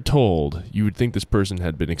hear it told, you would think this person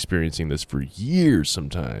had been experiencing this for years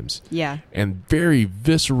sometimes. Yeah. And very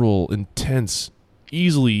visceral, intense,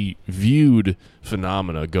 easily viewed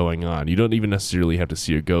phenomena going on. You don't even necessarily have to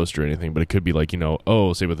see a ghost or anything, but it could be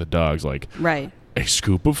say with the dogs, right. A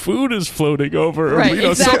scoop of food is floating over. Right,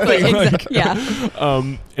 exactly. Yeah.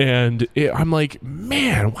 I'm like,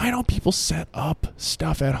 man, why don't people set up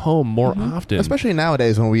stuff at home more often? Especially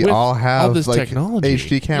nowadays when we all have all this technology.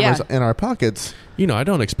 HD cameras in our pockets. I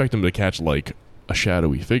don't expect them to catch a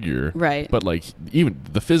shadowy figure. Right. But even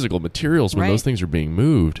the physical materials when those things are being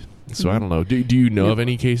moved. So I don't know. Do you know of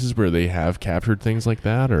any cases where they have captured things like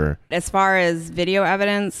that, or as far as video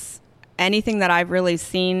evidence, anything that I've really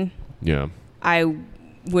seen? Yeah. I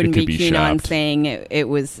wouldn't be keen on saying it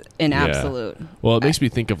was an absolute. Well, it makes me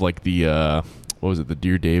think of the what was it, the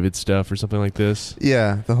Dear David stuff or something like this?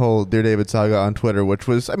 Yeah, the whole Dear David saga on Twitter, which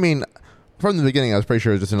was, from the beginning, I was pretty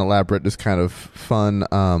sure it was just an elaborate, just kind of fun.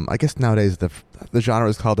 I guess nowadays the genre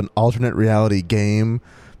is called an alternate reality game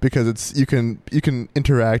because it's you can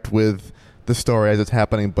interact with the story as it's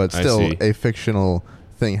happening, but still a fictional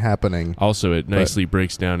thing happening. Also, it nicely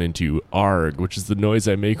breaks down into ARG, which is the noise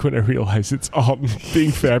I make when I realize it's all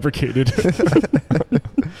being fabricated.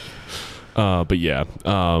 But yeah,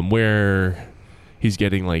 where he's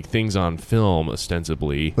getting like things on film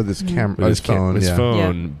ostensibly with his camera, his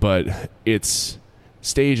phone, but it's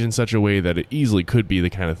staged in such a way that it easily could be the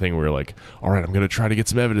kind of thing where like, all right, I'm going to try to get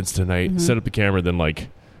some evidence tonight, set up the camera, then like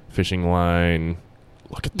fishing line,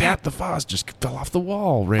 look at that, the vase just fell off the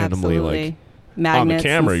wall randomly. Absolutely. Like Magnets on the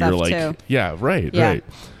camera, and stuff you're like, too. yeah, right.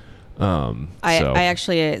 I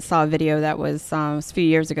actually saw a video that was a few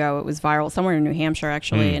years ago. It was viral somewhere in New Hampshire,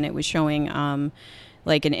 actually, and it was showing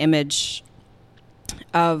like an image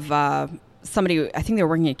of somebody. I think they were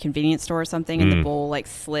working at a convenience store or something, and the bowl like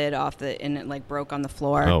slid off and it like broke on the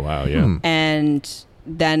floor. Oh wow, yeah. And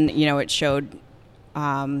then it showed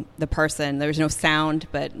the person. There was no sound,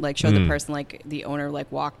 but like showed the person, like the owner, like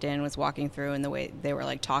was walking through, and the way they were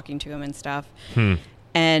like talking to him and stuff.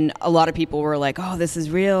 And a lot of people were like, "Oh, this is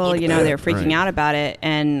real," they were freaking out about it.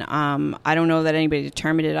 And I don't know that anybody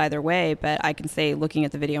determined it either way, but I can say, looking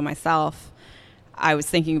at the video myself, I was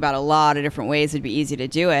thinking about a lot of different ways it'd be easy to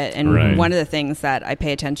do it. And one of the things that I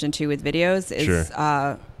pay attention to with videos is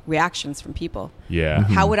reactions from people. Yeah.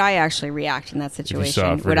 How would I actually react in that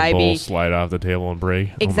situation? Would I be slide off the table and break?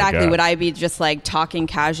 Exactly. Would I be just like talking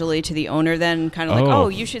casually to the owner then, kind of like, "Oh,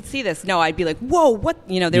 you should see this"? No, I'd be like, "Whoa, what?"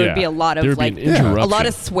 There would be a lot of like a lot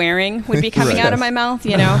of swearing would be coming out of my mouth,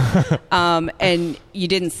 and you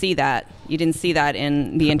didn't see that. You didn't see that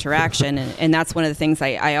in the interaction, and that's one of the things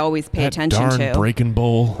I always pay attention to. Breaking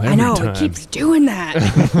bowl. I know it keeps doing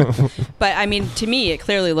that. But I mean, to me, it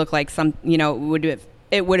clearly looked like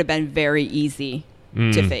it would have been very easy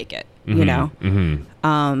to fake it,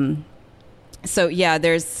 So yeah,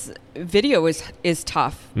 there's video is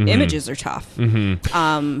tough. Images are tough.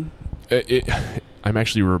 I'm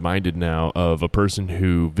actually reminded now of a person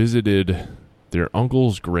who visited their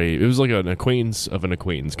uncle's grave. It was like an acquaintance of an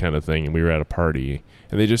acquaintance kind of thing, and we were at a party,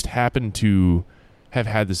 and they just happened to have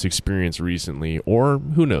had this experience recently, or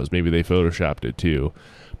who knows, maybe they photoshopped it too.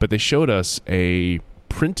 But they showed us a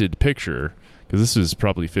printed picture, because this is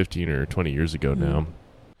probably 15 or 20 years ago now,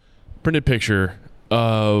 printed picture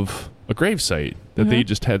of a gravesite that they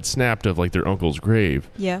just had snapped of like their uncle's grave.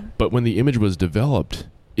 Yeah. But when the image was developed,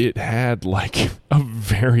 it had like a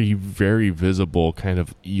very, very visible kind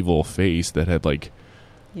of evil face that had like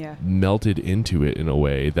melted into it in a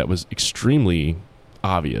way that was extremely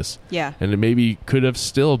obvious. Yeah. And it maybe could have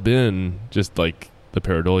still been just like the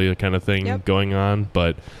pareidolia kind of thing going on,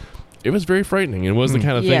 but it was very frightening. It was the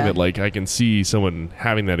kind of thing that like I can see someone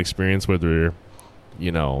having that experience, whether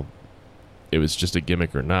it was just a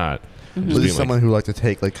gimmick or not. Was this someone who liked to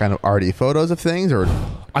take like kind of arty photos of things, or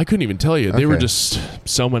I couldn't even tell you. They were just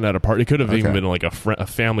someone at a party. It could have even been like a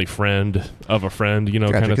family friend of a friend,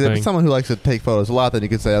 gotcha. Kind of thing. If it's someone who likes to take photos a lot, then you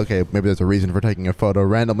could say, okay, maybe there's a reason for taking a photo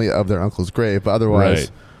randomly of their uncle's grave. But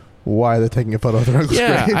otherwise, why are they taking a photo of their uncle's grave?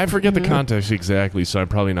 Yeah, I forget the context exactly, so I'm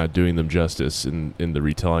probably not doing them justice in the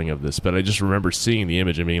retelling of this. But I just remember seeing the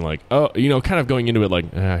image and being like, oh, kind of going into it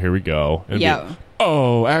like, here we go. And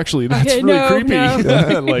oh, actually, that's really creepy.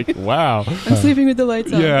 No. Like, wow. I'm sleeping with the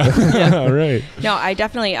lights on. Yeah, right. No, I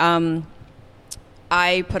definitely,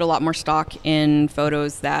 I put a lot more stock in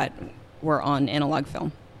photos that were on analog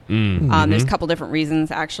film. There's a couple different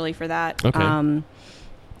reasons, actually, for that. Okay.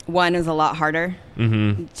 One is a lot harder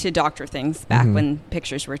to doctor things back when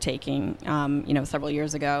pictures were taking, several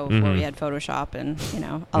years ago before we had Photoshop and,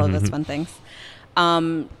 all of those fun things.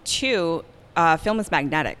 Two, film is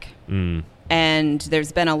magnetic. And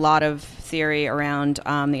there's been a lot of theory around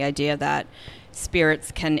the idea that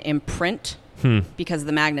spirits can imprint because of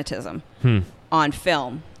the magnetism on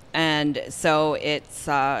film. And so it's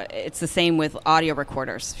the same with audio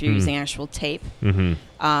recorders. If you're using actual tape,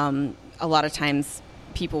 a lot of times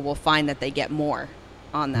people will find that they get more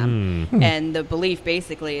on them. And the belief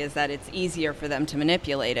basically is that it's easier for them to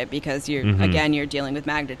manipulate it because you're dealing with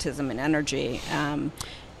magnetism and energy.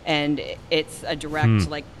 And it's a direct,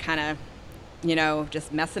 like, kind of,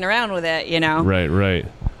 just messing around with it, Right.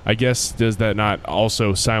 I guess, does that not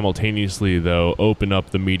also simultaneously, though, open up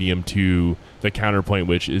the medium to the counterpoint,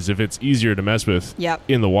 which is if it's easier to mess with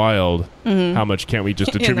in the wild, how much can't we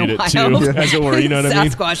just attribute it to, as it were, you know what I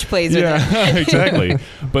mean? Sasquatch plays with it. Yeah, exactly.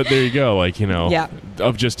 But there you go, like,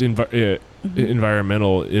 of just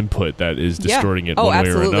environmental input that is distorting it one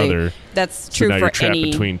way or another. That's so true now for you're trapped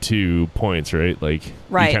between 2 points, right? Like,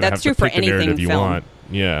 right, you that's have true to for pick the narrative anything you film. want.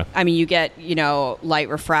 Yeah. I mean, you get, light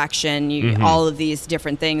refraction, all of these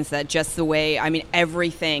different things that just the way,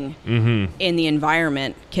 everything in the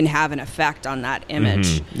environment can have an effect on that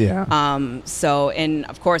image. Yeah. So, and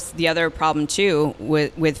of course, the other problem too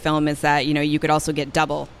with film is that, you could also get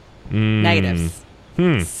double negatives.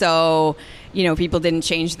 So, people didn't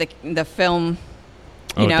change the film,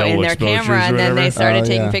 in their camera, and then they started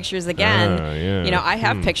taking pictures again. I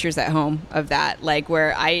have pictures at home of that, like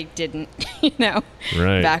where I didn't,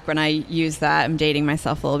 back when I used that. I'm dating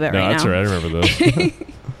myself a little bit right now. That's right. I remember those.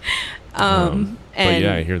 But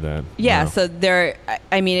yeah, I hear that. Yeah. Wow. So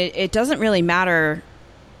it doesn't really matter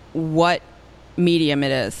what medium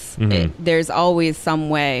it is. There's always some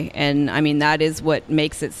way, and that is what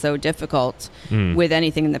makes it so difficult with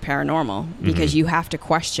anything in the paranormal, because you have to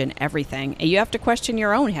question everything, and you have to question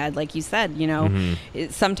your own head, like you said.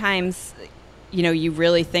 Sometimes you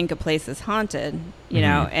really think a place is haunted,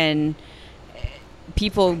 and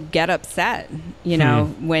people get upset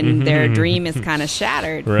when their dream is kind of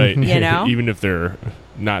shattered, right? Even if they're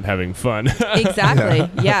not having fun.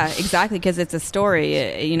 Exactly. Yeah, exactly. Because it's a story,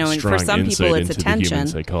 and for some people it's attention. The human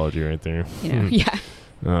psychology right there. Yeah.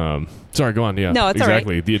 Sorry, go on. Yeah. No, it's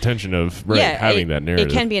exactly. all right. The attention of having that narrative.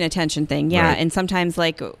 It can be an attention thing. Yeah. Right. And sometimes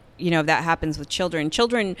that happens with children.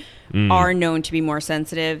 Children are known to be more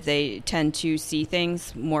sensitive. They tend to see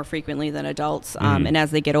things more frequently than adults. And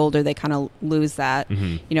as they get older, they kind of lose that.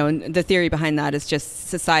 And the theory behind that is just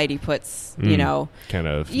society puts, kind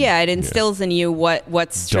of. Yeah, it instills in you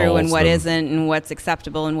what's true and what isn't, and what's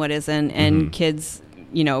acceptable and what isn't. And kids,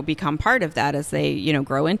 become part of that as they,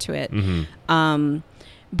 grow into it.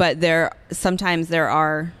 But sometimes there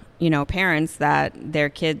are, parents that their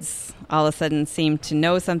kids all of a sudden seem to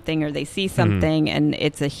know something, or they see something, and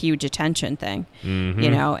it's a huge attention thing,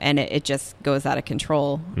 and it just goes out of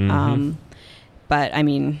control. But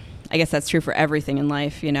I guess that's true for everything in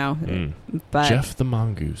life, But Jeff the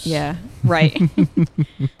Mongoose. Yeah, right.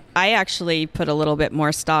 I actually put a little bit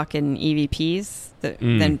more stock in EVPs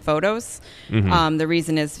than photos. The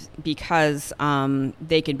reason is because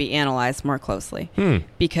they can be analyzed more closely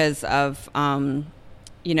because of,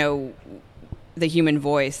 the human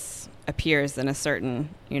voice appears in a certain,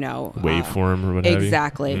 waveform or what have you.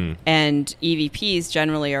 Exactly. And EVPs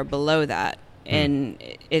generally are below that. And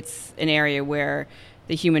it's an area where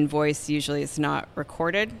the human voice usually is not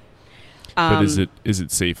recorded. But is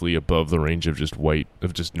it safely above the range of just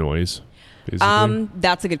noise, basically?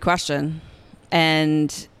 That's a good question.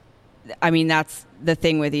 And that's the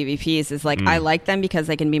thing with EVPs is I like them because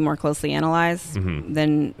they can be more closely analyzed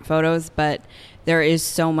than photos, but there is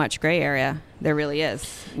so much gray area. There really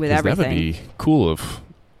is with everything. That would be cool if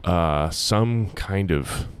some kind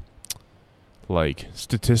of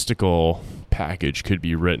statistical package could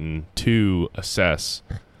be written to assess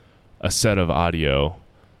a set of audio,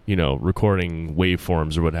 recording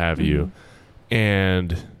waveforms or what have you,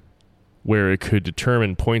 and where it could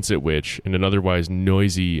determine points at which, in an otherwise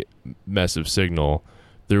noisy mess of signal,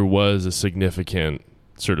 there was a significant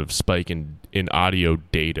sort of spike in audio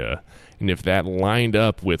data. And if that lined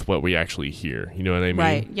up with what we actually hear, you know what I mean?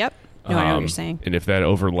 Right. Yep. No, I know what you're saying. And if that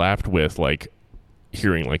overlapped with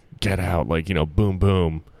hearing get out, boom,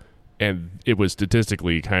 boom, and it was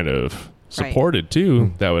statistically kind of supported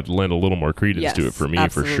too, that would lend a little more credence to it for me,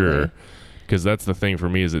 absolutely. For sure. Because that's the thing for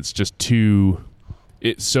me, is it's just too,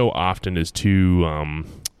 it so often is too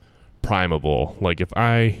primable. If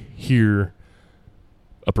I hear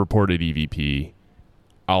a purported EVP,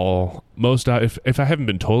 if I haven't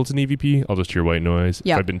been told it's an EVP, I'll just hear white noise.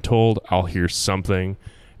 Yep. If I've been told, I'll hear something.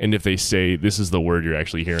 And if they say this is the word you're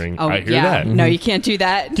actually hearing, I hear that. No, you can't do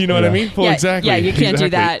that. Do you know what I mean? Well, exactly. Yeah, you can't do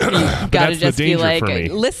that. You got to just be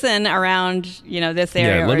listen around, this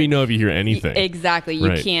area. Yeah, let me know if you hear anything. Exactly.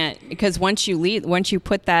 You can't, because once you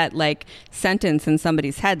put that sentence in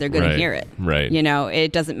somebody's head, they're going to hear it. Right.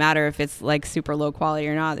 It doesn't matter if it's super low quality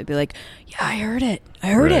or not. They'd be like, yeah, I heard it.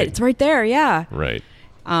 It's right there. Yeah. Right.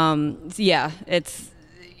 Yeah,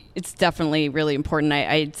 it's definitely really important.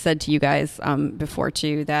 I said to you guys before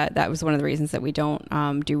too that was one of the reasons that we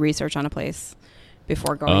don't do research on a place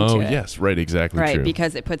before going to it. Oh yes, right, exactly. Right, true.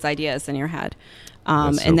 because it puts ideas in your head,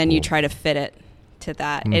 and then cool. You try to fit it to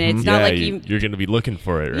that, and it's not like you're going to be looking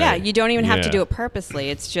for it. Right? Yeah, you don't even have to do it purposely.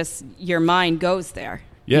 It's just your mind goes there.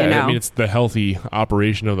 Yeah, it's the healthy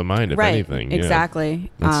operation of the mind, if anything.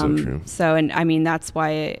 Exactly. That's so true. So, and that's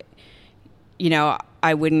why,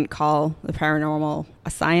 I wouldn't call the paranormal a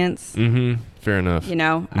science. Mm-hmm. Fair enough.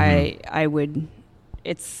 I would.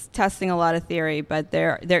 It's testing a lot of theory, but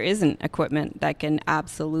there isn't equipment that can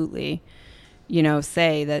absolutely,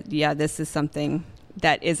 say that this is something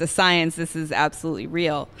that is a science. This is absolutely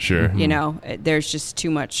real. Sure. You know, there's just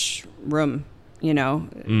too much room, you know,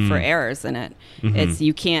 for errors in it. It's,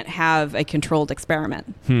 you can't have a controlled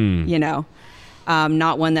experiment, you know,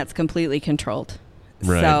 not one that's completely controlled.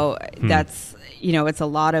 Right. So that's, you know, it's a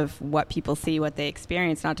lot of what people see, what they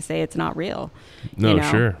experience, not to say it's not real. No, you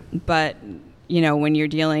know? sure. But, you know, when you're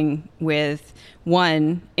dealing with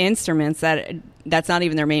instruments that's not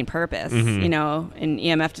even their main purpose, you know, an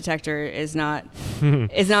EMF detector is not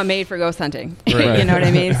made for ghost hunting. Right. You know what I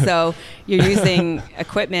mean? So you're using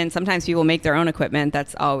equipment. Sometimes people make their own equipment.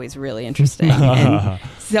 That's always really interesting. And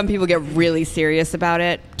some people get really serious about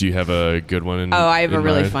it. Do you have a good one? I have a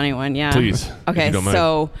really funny one. Yeah. Please. Okay.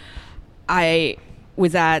 So I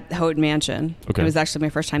was at Houghton Mansion. Okay. It was actually my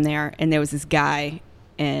first time there. And there was this guy,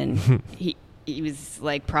 and he was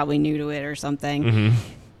like probably new to it or something.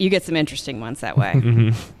 You get some interesting ones that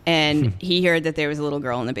way. And he heard that there was a little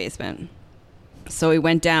girl in the basement. So he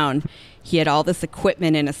went down. He had all this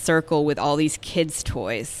equipment in a circle with all these kids'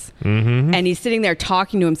 toys. And he's sitting there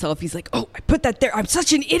talking to himself. He's like, oh, I put that there. I'm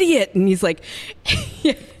such an idiot. And he's like,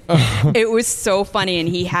 it was so funny. And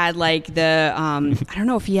he had like the, I don't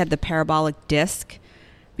know if he had the parabolic disc,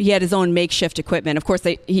 but he had his own makeshift equipment. Of course,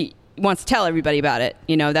 he wants to tell everybody about it.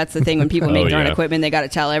 You know, that's the thing. When people make their own equipment, they got to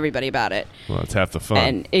tell everybody about it. Well, it's half the fun.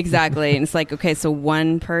 And exactly. And it's like, okay, so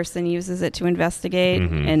one person uses it to investigate,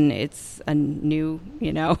 and it's a new,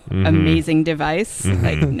 you know, amazing device.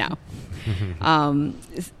 Like, no.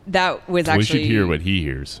 That was actually... We should hear what he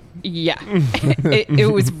hears. Yeah.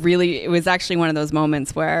 It was actually one of those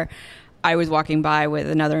moments where I was walking by with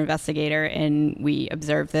another investigator, and we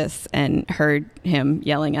observed this and heard him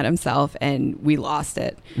yelling at himself, and we lost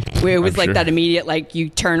it. It was like that immediate, like, you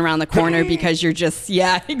turn around the corner because you're just,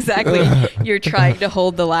 yeah, exactly. You're trying to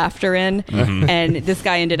hold the laughter in. And this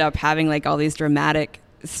guy ended up having like all these dramatic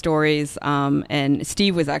stories. And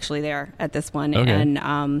Steve was actually there at this one. Okay.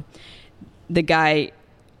 And the guy...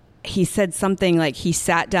 he said something like he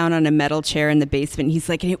sat down on a metal chair in the basement. He's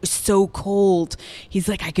like, and it was so cold. He's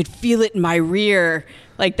like, I could feel it in my rear,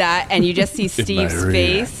 like that. And you just see Steve's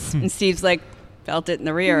face, and Steve's like, felt it in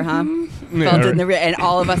the rear, huh? Felt it in the rear. And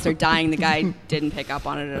all of us are dying. The guy didn't pick up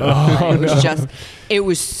on it at all. It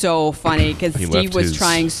was so funny because Steve was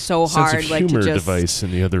trying so hard, like to just device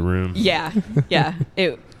in the other room. Yeah, yeah.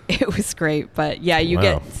 It was great, but yeah, you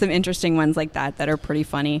get some interesting ones like that are pretty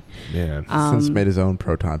funny. Yeah. Since made his own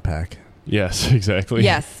proton pack. Yes, exactly.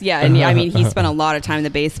 Yes, yeah. And I mean, he spent a lot of time in the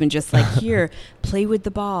basement just like, here, play with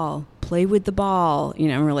the ball. You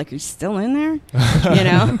know, and we're like, you're still in there? You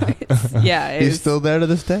know? He's still there to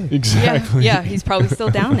this day. Exactly. Yeah, he's probably still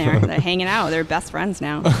down there. They're hanging out. They're best friends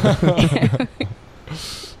now.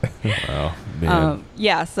 Wow,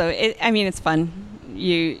 man. So, it's fun.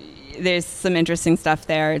 There's some interesting stuff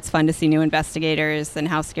there. It's fun to see new investigators and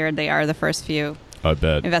how scared they are the first few I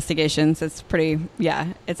bet. investigations. It's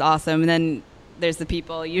it's awesome. And then there's the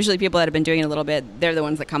people that have been doing it a little bit. They're the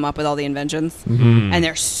ones that come up with all the inventions, and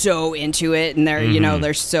they're so into it, and they're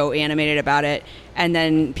they're so animated about it. And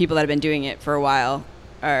then people that have been doing it for a while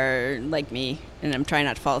are like me, and I'm trying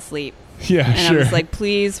not to fall asleep. Yeah, and I'm just like,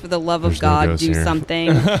 please, for the love of God, do something.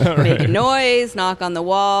 Make a noise, knock on the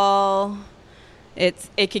wall.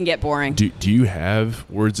 It can get boring. Do you have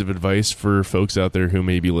words of advice for folks out there who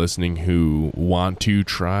may be listening who want to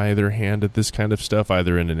try their hand at this kind of stuff,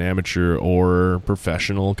 either in an amateur or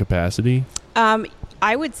professional capacity?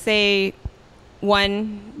 I would say,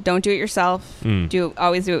 one, don't do it yourself.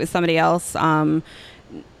 Always do it with somebody else.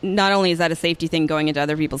 Not only is that a safety thing going into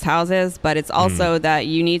other people's houses, but it's also that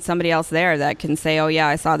you need somebody else there that can say, oh yeah,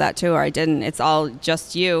 I saw that too, or I didn't. It's all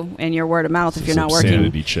just you and your word of mouth if you're not working.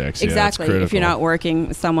 Sanity checks. Exactly. Yeah, if you're not working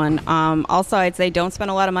with someone. Also, I'd say don't spend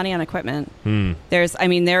a lot of money on equipment. There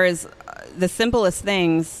is the simplest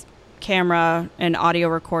things, camera, an audio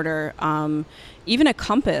recorder, even a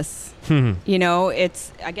compass. You know,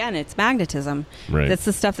 it's magnetism. Right. That's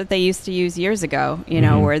the stuff that they used to use years ago, you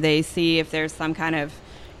know, where they see if there's some kind of,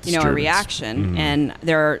 a reaction. And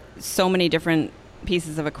there are so many different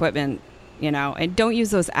pieces of equipment, and don't use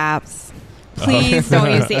those apps. Please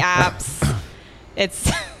don't use the apps.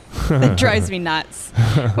 It drives me nuts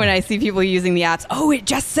when I see people using the apps. Oh, it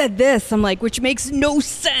just said this. I'm like, which makes no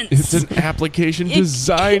sense. It's an application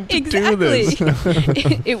designed to do this.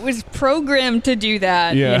 It was programmed to do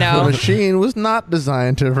that. Yeah. The machine was not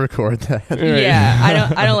designed to record that.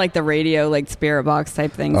 Yeah, I don't like the radio, like spirit box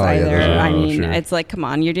type things either. Yeah, I mean, it's like, come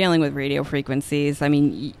on, you're dealing with radio frequencies. I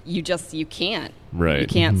mean, you can't. Right. You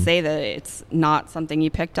can't say that it's not something you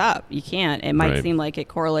picked up. You can't. It might seem like it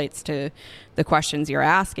correlates to the questions you're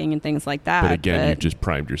asking and things like that. But again, you've just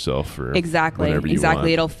primed yourself for whatever you want.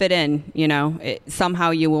 It'll fit in. Somehow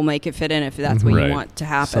you will make it fit in if that's what you want to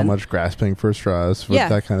happen. So much grasping for straws with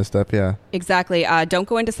that kind of stuff. Yeah, exactly. Don't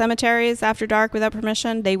go into cemeteries after dark without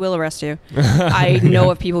permission. They will arrest you. I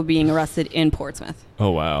know of people being arrested in Portsmouth.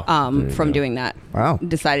 Oh wow! From doing that. Wow.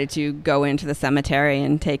 Decided to go into the cemetery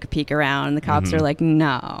and take a peek around, and the cops are like,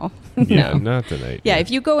 "No, yeah, no. not tonight." Yeah, if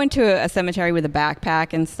you go into a cemetery with a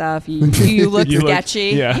backpack and stuff, you look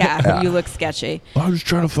sketchy. You look sketchy. I was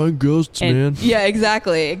trying to find ghosts, man. Yeah,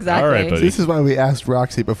 exactly. All right, buddy. This is why we asked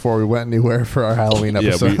Roxy before we went anywhere for our Halloween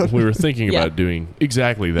episode. Yeah, we were thinking about doing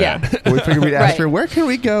exactly that. Yeah. We figured we'd ask her, where can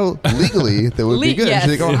we go legally that would be good? Yes.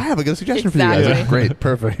 She's like, I have a good suggestion for you guys. Like, great,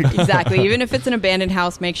 perfect. Exactly. Even if it's an abandoned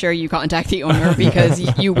house, make sure you contact the owner because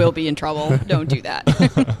you will be in trouble. Don't do that.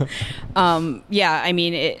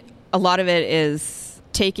 A lot of it is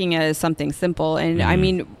taking it as something simple. And I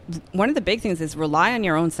mean, one of the big things is rely on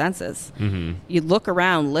your own senses. You look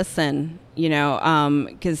around, listen,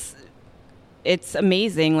 because it's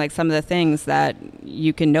amazing, like some of the things that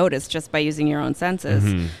you can notice just by using your own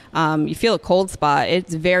senses. You feel a cold spot.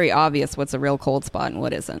 It's very obvious what's a real cold spot and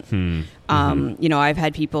what isn't. I've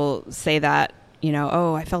had people say that,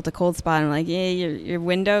 oh, I felt a cold spot. I'm like, yeah, your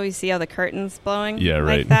window, you see how the curtain's blowing? Yeah,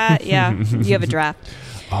 right. Like that? Yeah, you have a draft.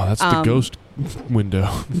 Oh, that's the ghost window.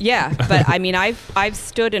 Yeah, but I mean, I've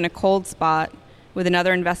stood in a cold spot with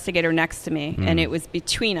another investigator next to me, and it was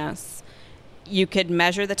between us. You could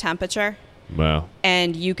measure the temperature. Wow.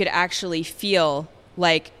 And you could actually feel,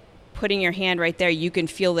 like, putting your hand right there, you can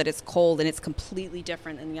feel that it's cold and it's completely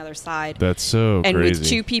different than the other side. That's so and crazy. With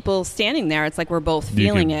two people standing there, it's like we're both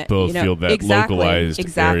feeling it. Both feel that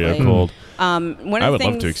localized area cold. I would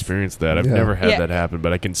love to experience that. I've never had that happen,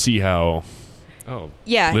 but I can see how... Oh,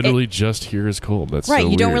 yeah. Literally just here is cold. That's right. So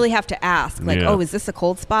you don't weird. really have to ask, like, oh, is this a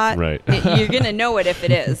cold spot? Right. You're going to know it if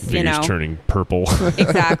it is, Fingers turning purple.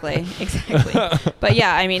 Exactly. But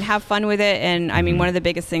yeah, I mean, have fun with it. And I mean, one of the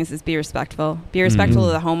biggest things is be respectful. Be respectful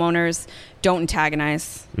to the homeowners. Don't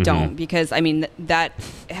antagonize. Don't. Because, I mean, that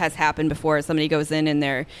has happened before. Somebody goes in and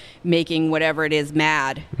they're making whatever it is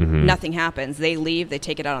mad. Nothing happens. They leave. They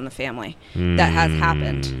take it out on the family. That has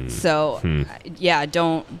happened. So, yeah,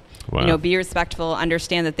 don't... Wow. Be respectful,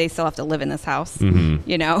 understand that they still have to live in this house,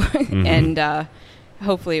 and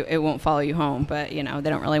hopefully it won't follow you home, but, they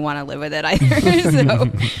don't really want to live with it either.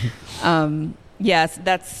 So, yes,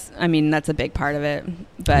 that's a big part of it,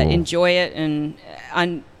 but enjoy it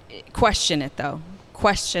and question it, though.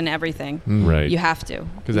 Question everything. Right. You have to.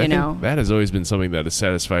 Because I think that has always been something that has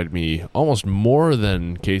satisfied me almost more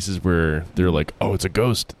than cases where they're like, oh, it's a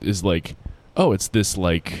ghost, is like, oh, it's this,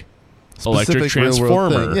 like... electric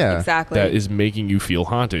transformer exactly. that is making you feel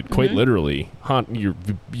haunted, quite literally. Your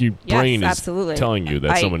brain is telling you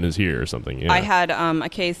that someone is here or something. Yeah. I had a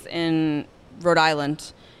case in Rhode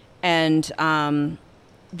Island, and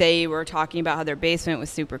they were talking about how their basement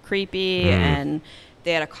was super creepy, and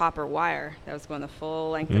they had a copper wire that was going the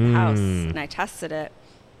full length of the house, and I tested it.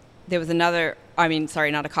 There was not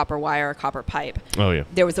a copper wire, a copper pipe. Oh, yeah.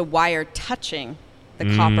 There was a wire touching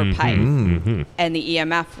the copper pipe, and the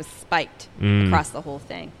EMF was spiked across the whole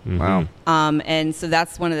thing. Wow. And so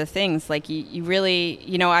that's one of the things, like you really,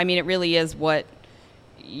 it really is what,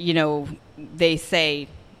 they say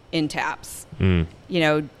in TAPS.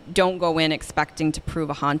 Don't go in expecting to prove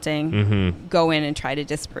a haunting. Go in and try to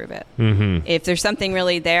disprove it. If there's something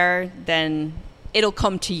really there, then it'll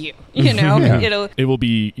come to you,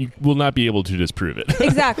 you will not be able to disprove it.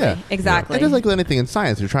 Exactly. It is like anything in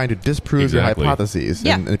science. You're trying to disprove your hypotheses.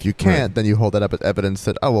 And if you can't, then you hold that up as evidence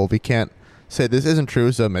that, oh, well, we can't say this isn't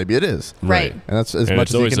true, so maybe it is. Right. And that's as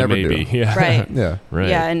much as you can ever do. Yeah. Right. Yeah. Right.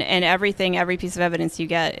 Yeah, and every piece of evidence you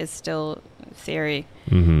get is still theory.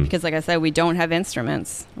 Because like I said, we don't have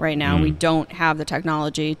instruments right now. We don't have the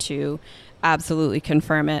technology to absolutely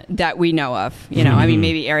confirm it that we know of.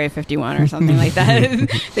 Maybe Area 51 or something like that.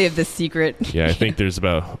 They have the secret. Yeah, I think there's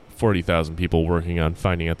about 40,000 people working on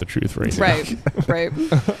finding out the truth right now. Right.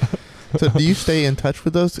 So do you stay in touch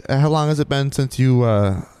with those? How long has it been since you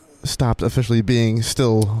stopped officially being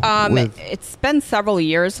still with... It's been several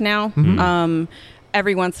years now.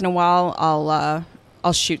 Every once in a while,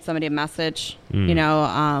 I'll shoot somebody a message,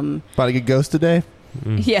 About to get ghost today?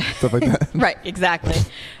 Yeah. Stuff like that. Right, exactly.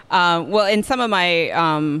 And some of my,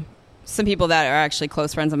 some people that are actually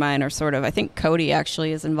close friends of mine are sort of, I think Cody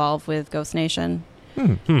actually is involved with Ghost Nation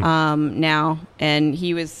now. And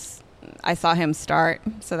he was, I saw him start,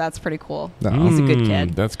 so that's pretty cool. No. He's a good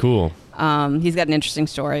kid. That's cool. He's got an interesting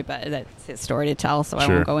story, but that's his story to tell, so I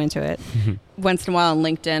Sure. won't go into it. Once in a while on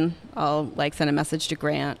LinkedIn, I'll like send a message to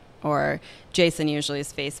Grant, or Jason usually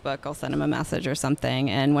is Facebook. I'll send him a message or something,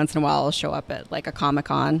 and once in a while I'll show up at like a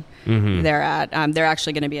Comic-Con. They're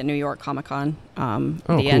actually going to be at New York Comic-Con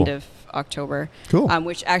the end of October. Cool.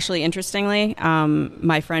 Which actually, interestingly,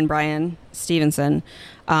 my friend Brian Stevenson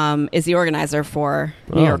is the organizer for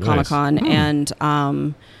New York nice. Comic-Con and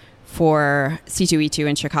for C2E2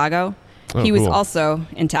 in Chicago. He was cool. also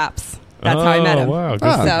in TAPS. That's how I met him. Wow, good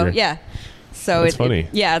Oh. So figure. yeah, so That's funny.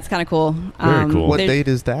 it's kind of cool. Very cool. What there's- date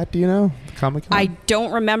is that? Do you know? Comic-Con? I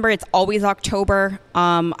don't remember. It's always October.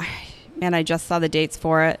 Man, I just saw the dates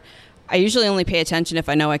for it. I usually only pay attention if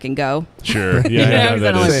I know I can go. Sure. Yeah, You know, yeah, 'cause I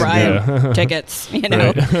that don't is. like Brian Yeah. tickets. You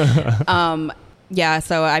know. Right. Yeah.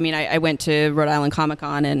 So I mean, I went to Rhode Island Comic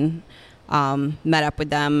Con and met up with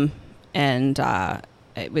them, and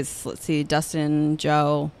it was, let's see, Dustin,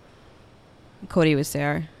 Joe, Cody was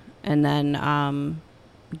there, and then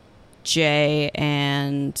Jay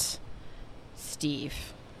and Steve.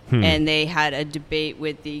 And they had a debate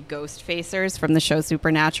with the ghost facers from the show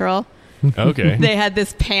Supernatural. Okay. They had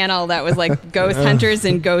this panel that was like ghost hunters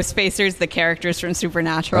and ghost facers, the characters from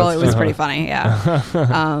Supernatural. It was pretty funny, yeah.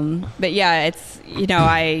 But yeah, it's, you know,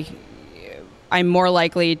 I'm more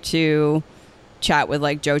likely to chat with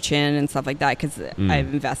like Joe Chin and stuff like that because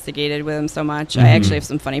I've investigated with him so much. I actually have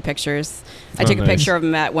some funny pictures. I took a nice. picture of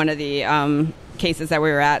him at one of the cases that we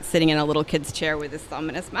were at, sitting in a little kid's chair with his thumb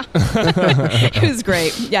in his mouth. It was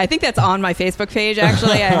great. Yeah, I think that's on my Facebook page,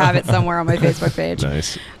 actually. I have it somewhere on my Facebook page.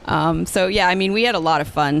 Nice. So yeah, I mean, we had a lot of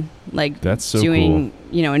fun, like That's so doing,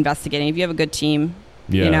 you know, investigating. If you have a good team,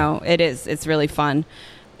 Yeah. you know, it's really fun,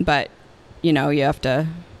 but you know, you have to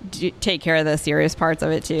take care of the serious parts of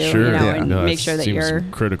it too, Sure. you know, Yeah. and No, make that sure that seems you're,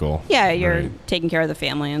 critical. you're Right. taking care of the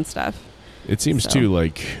family and stuff. It seems So. too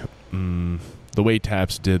like the way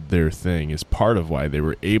TAPS did their thing is part of why they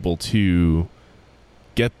were able to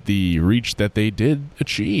get the reach that they did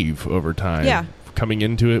achieve over time. Yeah. Coming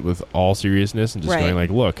into it with all seriousness and just Right. going like,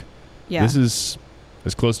 look, Yeah. this is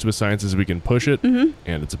as close to a science as we can push it, Mhm.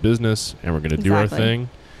 and it's a business, and we're going to do our Exactly. thing.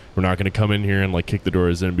 We're not going to come in here and like kick the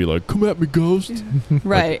doors in and be like, "Come at me, ghost."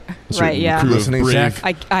 Right. A certain Right. Yeah. crew of Listening, brave,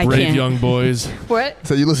 Zach? I brave can't. young boys. What?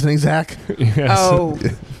 So you listening, Zach? Yes. Oh.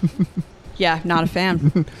 Yeah. Not a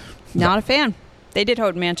fan. Not a fan. They did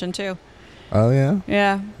Houghton Mansion too. Oh, yeah?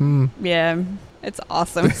 Yeah. Hmm. Yeah. It's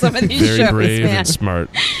awesome. Some of these Very shows, brave man. and smart.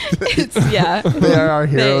 It's, yeah. They are our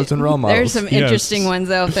heroes and role models. There's some Yes. interesting ones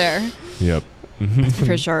out there Yep.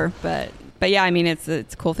 for sure. But yeah, I mean, it's a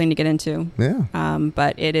cool thing to get into. Yeah.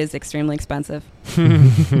 But it is extremely expensive.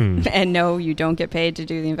 And no, you don't get paid to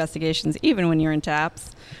do the investigations, even when you're in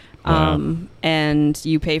TAPS. Wow. And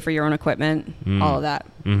you pay for your own equipment, all of that.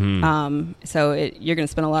 Mm-hmm. So you're going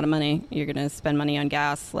to spend a lot of money. You're going to spend money on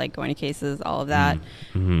gas, like going to cases, all of that.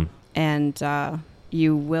 Mm-hmm. And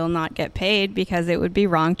you will not get paid because it would be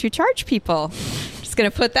wrong to charge people. Just going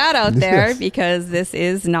to put that out there Yes. because this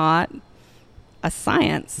is not a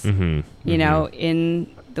science, you know, in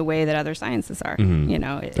the way that other sciences are. You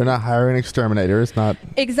know, They're not hiring exterminators, not...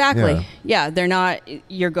 exactly. Yeah. Yeah, they're not.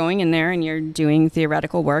 You're going in there and you're doing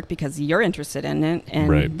theoretical work because you're interested in it, and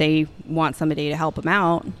Right. they want somebody to help them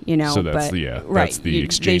out. You know, So that's but the- that's right, the they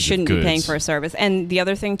exchange of shouldn't be paying goods. for a service. And the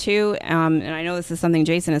other thing too, and I know this is something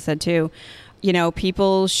Jason has said too. You know,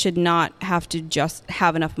 people should not have to just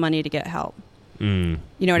have enough money to get help. You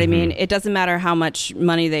know what I mean? It doesn't matter how much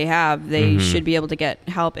money they have; they should be able to get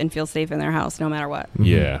help and feel safe in their house, no matter what.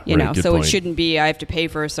 Yeah. You right, know, good so point. it shouldn't be I have to pay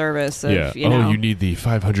for a service. Of, Yeah. You know, you need the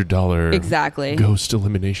 $500 exactly. ghost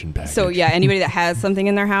elimination package. So yeah, anybody that has something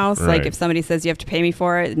in their house, Right. like if somebody says you have to pay me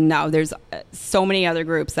for it, no, there's so many other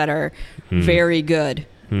groups that are very good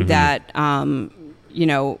that you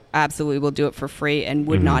know, absolutely will do it for free and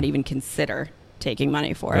would not even consider taking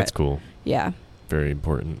money for That's it. cool. Yeah. Very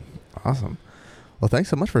important. Awesome. Well, thanks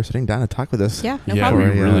so much for sitting down and talk with us. Yeah. No yeah,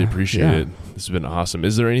 problem. we really Yeah. appreciate Yeah. it. This has been awesome.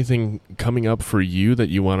 Is there anything coming up for you that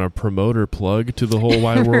you want to promote or plug to the whole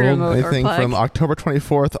wide world? Promote. Or Anything plug. from October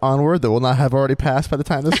 24th onward that will not have already passed by the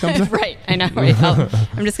time this comes out? Right. I know.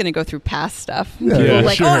 I'm just going to go through past stuff. Yeah, People are yeah,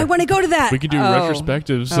 like, sure. oh, I want to go to that. We could do Oh.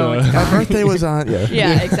 retrospectives. Oh, it's My birthday was on. Yeah.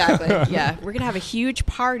 Yeah, exactly. Yeah. We're going to have a huge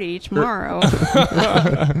party tomorrow.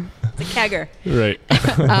 It's a kegger. right.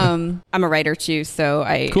 I'm a writer too, so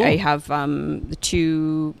Cool. I have the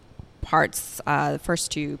two parts, the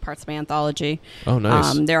first two parts of my anthology. Oh,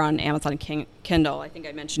 nice. They're on Amazon Kindle. I think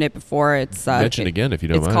I mentioned it before. It's Mention again if you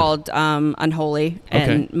don't it's mind. called Unholy,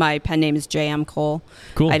 and Okay. my pen name is J.M. Cole.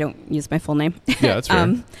 Cool. I don't use my full name. Yeah, that's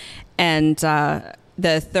fair. And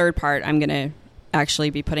the third part I'm going to actually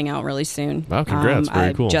be putting out really soon. Wow, congrats.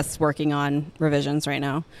 Very cool. I'm just working on revisions right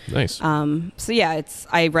now. Nice. So yeah,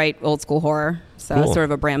 I write old school horror. So Cool. it's sort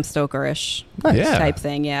of a Bram Stoker-ish Yeah. type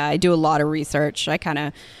thing. Yeah, I do a lot of research.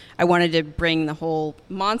 I wanted to bring the whole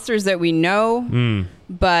monsters that we know,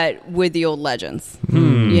 but with the old legends,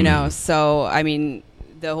 you know? So, I mean,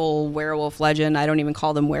 the whole werewolf legend, I don't even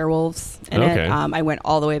call them werewolves in Okay. it. I went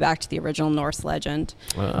all the way back to the original Norse legend.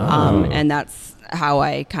 Oh. And that's how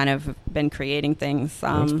I kind of been creating things.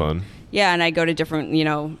 That's fun. Yeah, and I go to different, you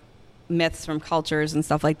know, myths from cultures and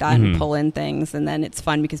stuff like that and pull in things. And then it's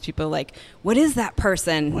fun because people are like, what is that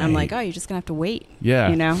person? And I'm like, oh, you're just going to have to wait. Yeah.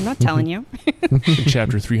 You know, I'm not telling you.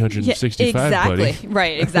 Chapter 365, exactly. buddy.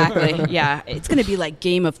 Right, exactly. Yeah, it's going to be like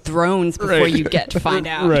Game of Thrones before you get to find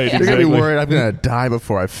out. Right, Yeah. You're going to be Exactly. worried I'm going to die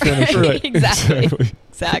before I finish it.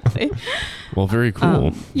 Exactly. Well, very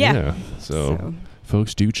cool. Yeah. So,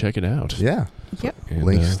 folks, do check it out. Yeah. Yep. And,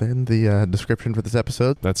 Links in the description for this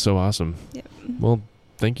episode. That's so awesome. Yep. Well,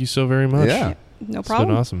 thank you so very much. Yeah. No It's problem.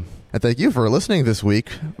 been awesome. And thank you for listening this week.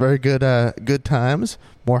 Very good times.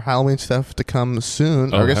 More Halloween stuff to come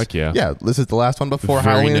soon. Oh, Or I guess- heck yeah. Yeah, this is the last one before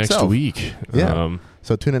Very Halloween next itself. week. Yeah.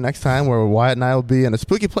 So tune in next time where Wyatt and I will be in a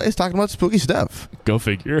spooky place talking about spooky stuff. Go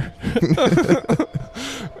figure.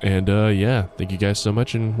 And, yeah, thank you guys so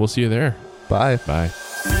much, and we'll see you there. Bye. Bye.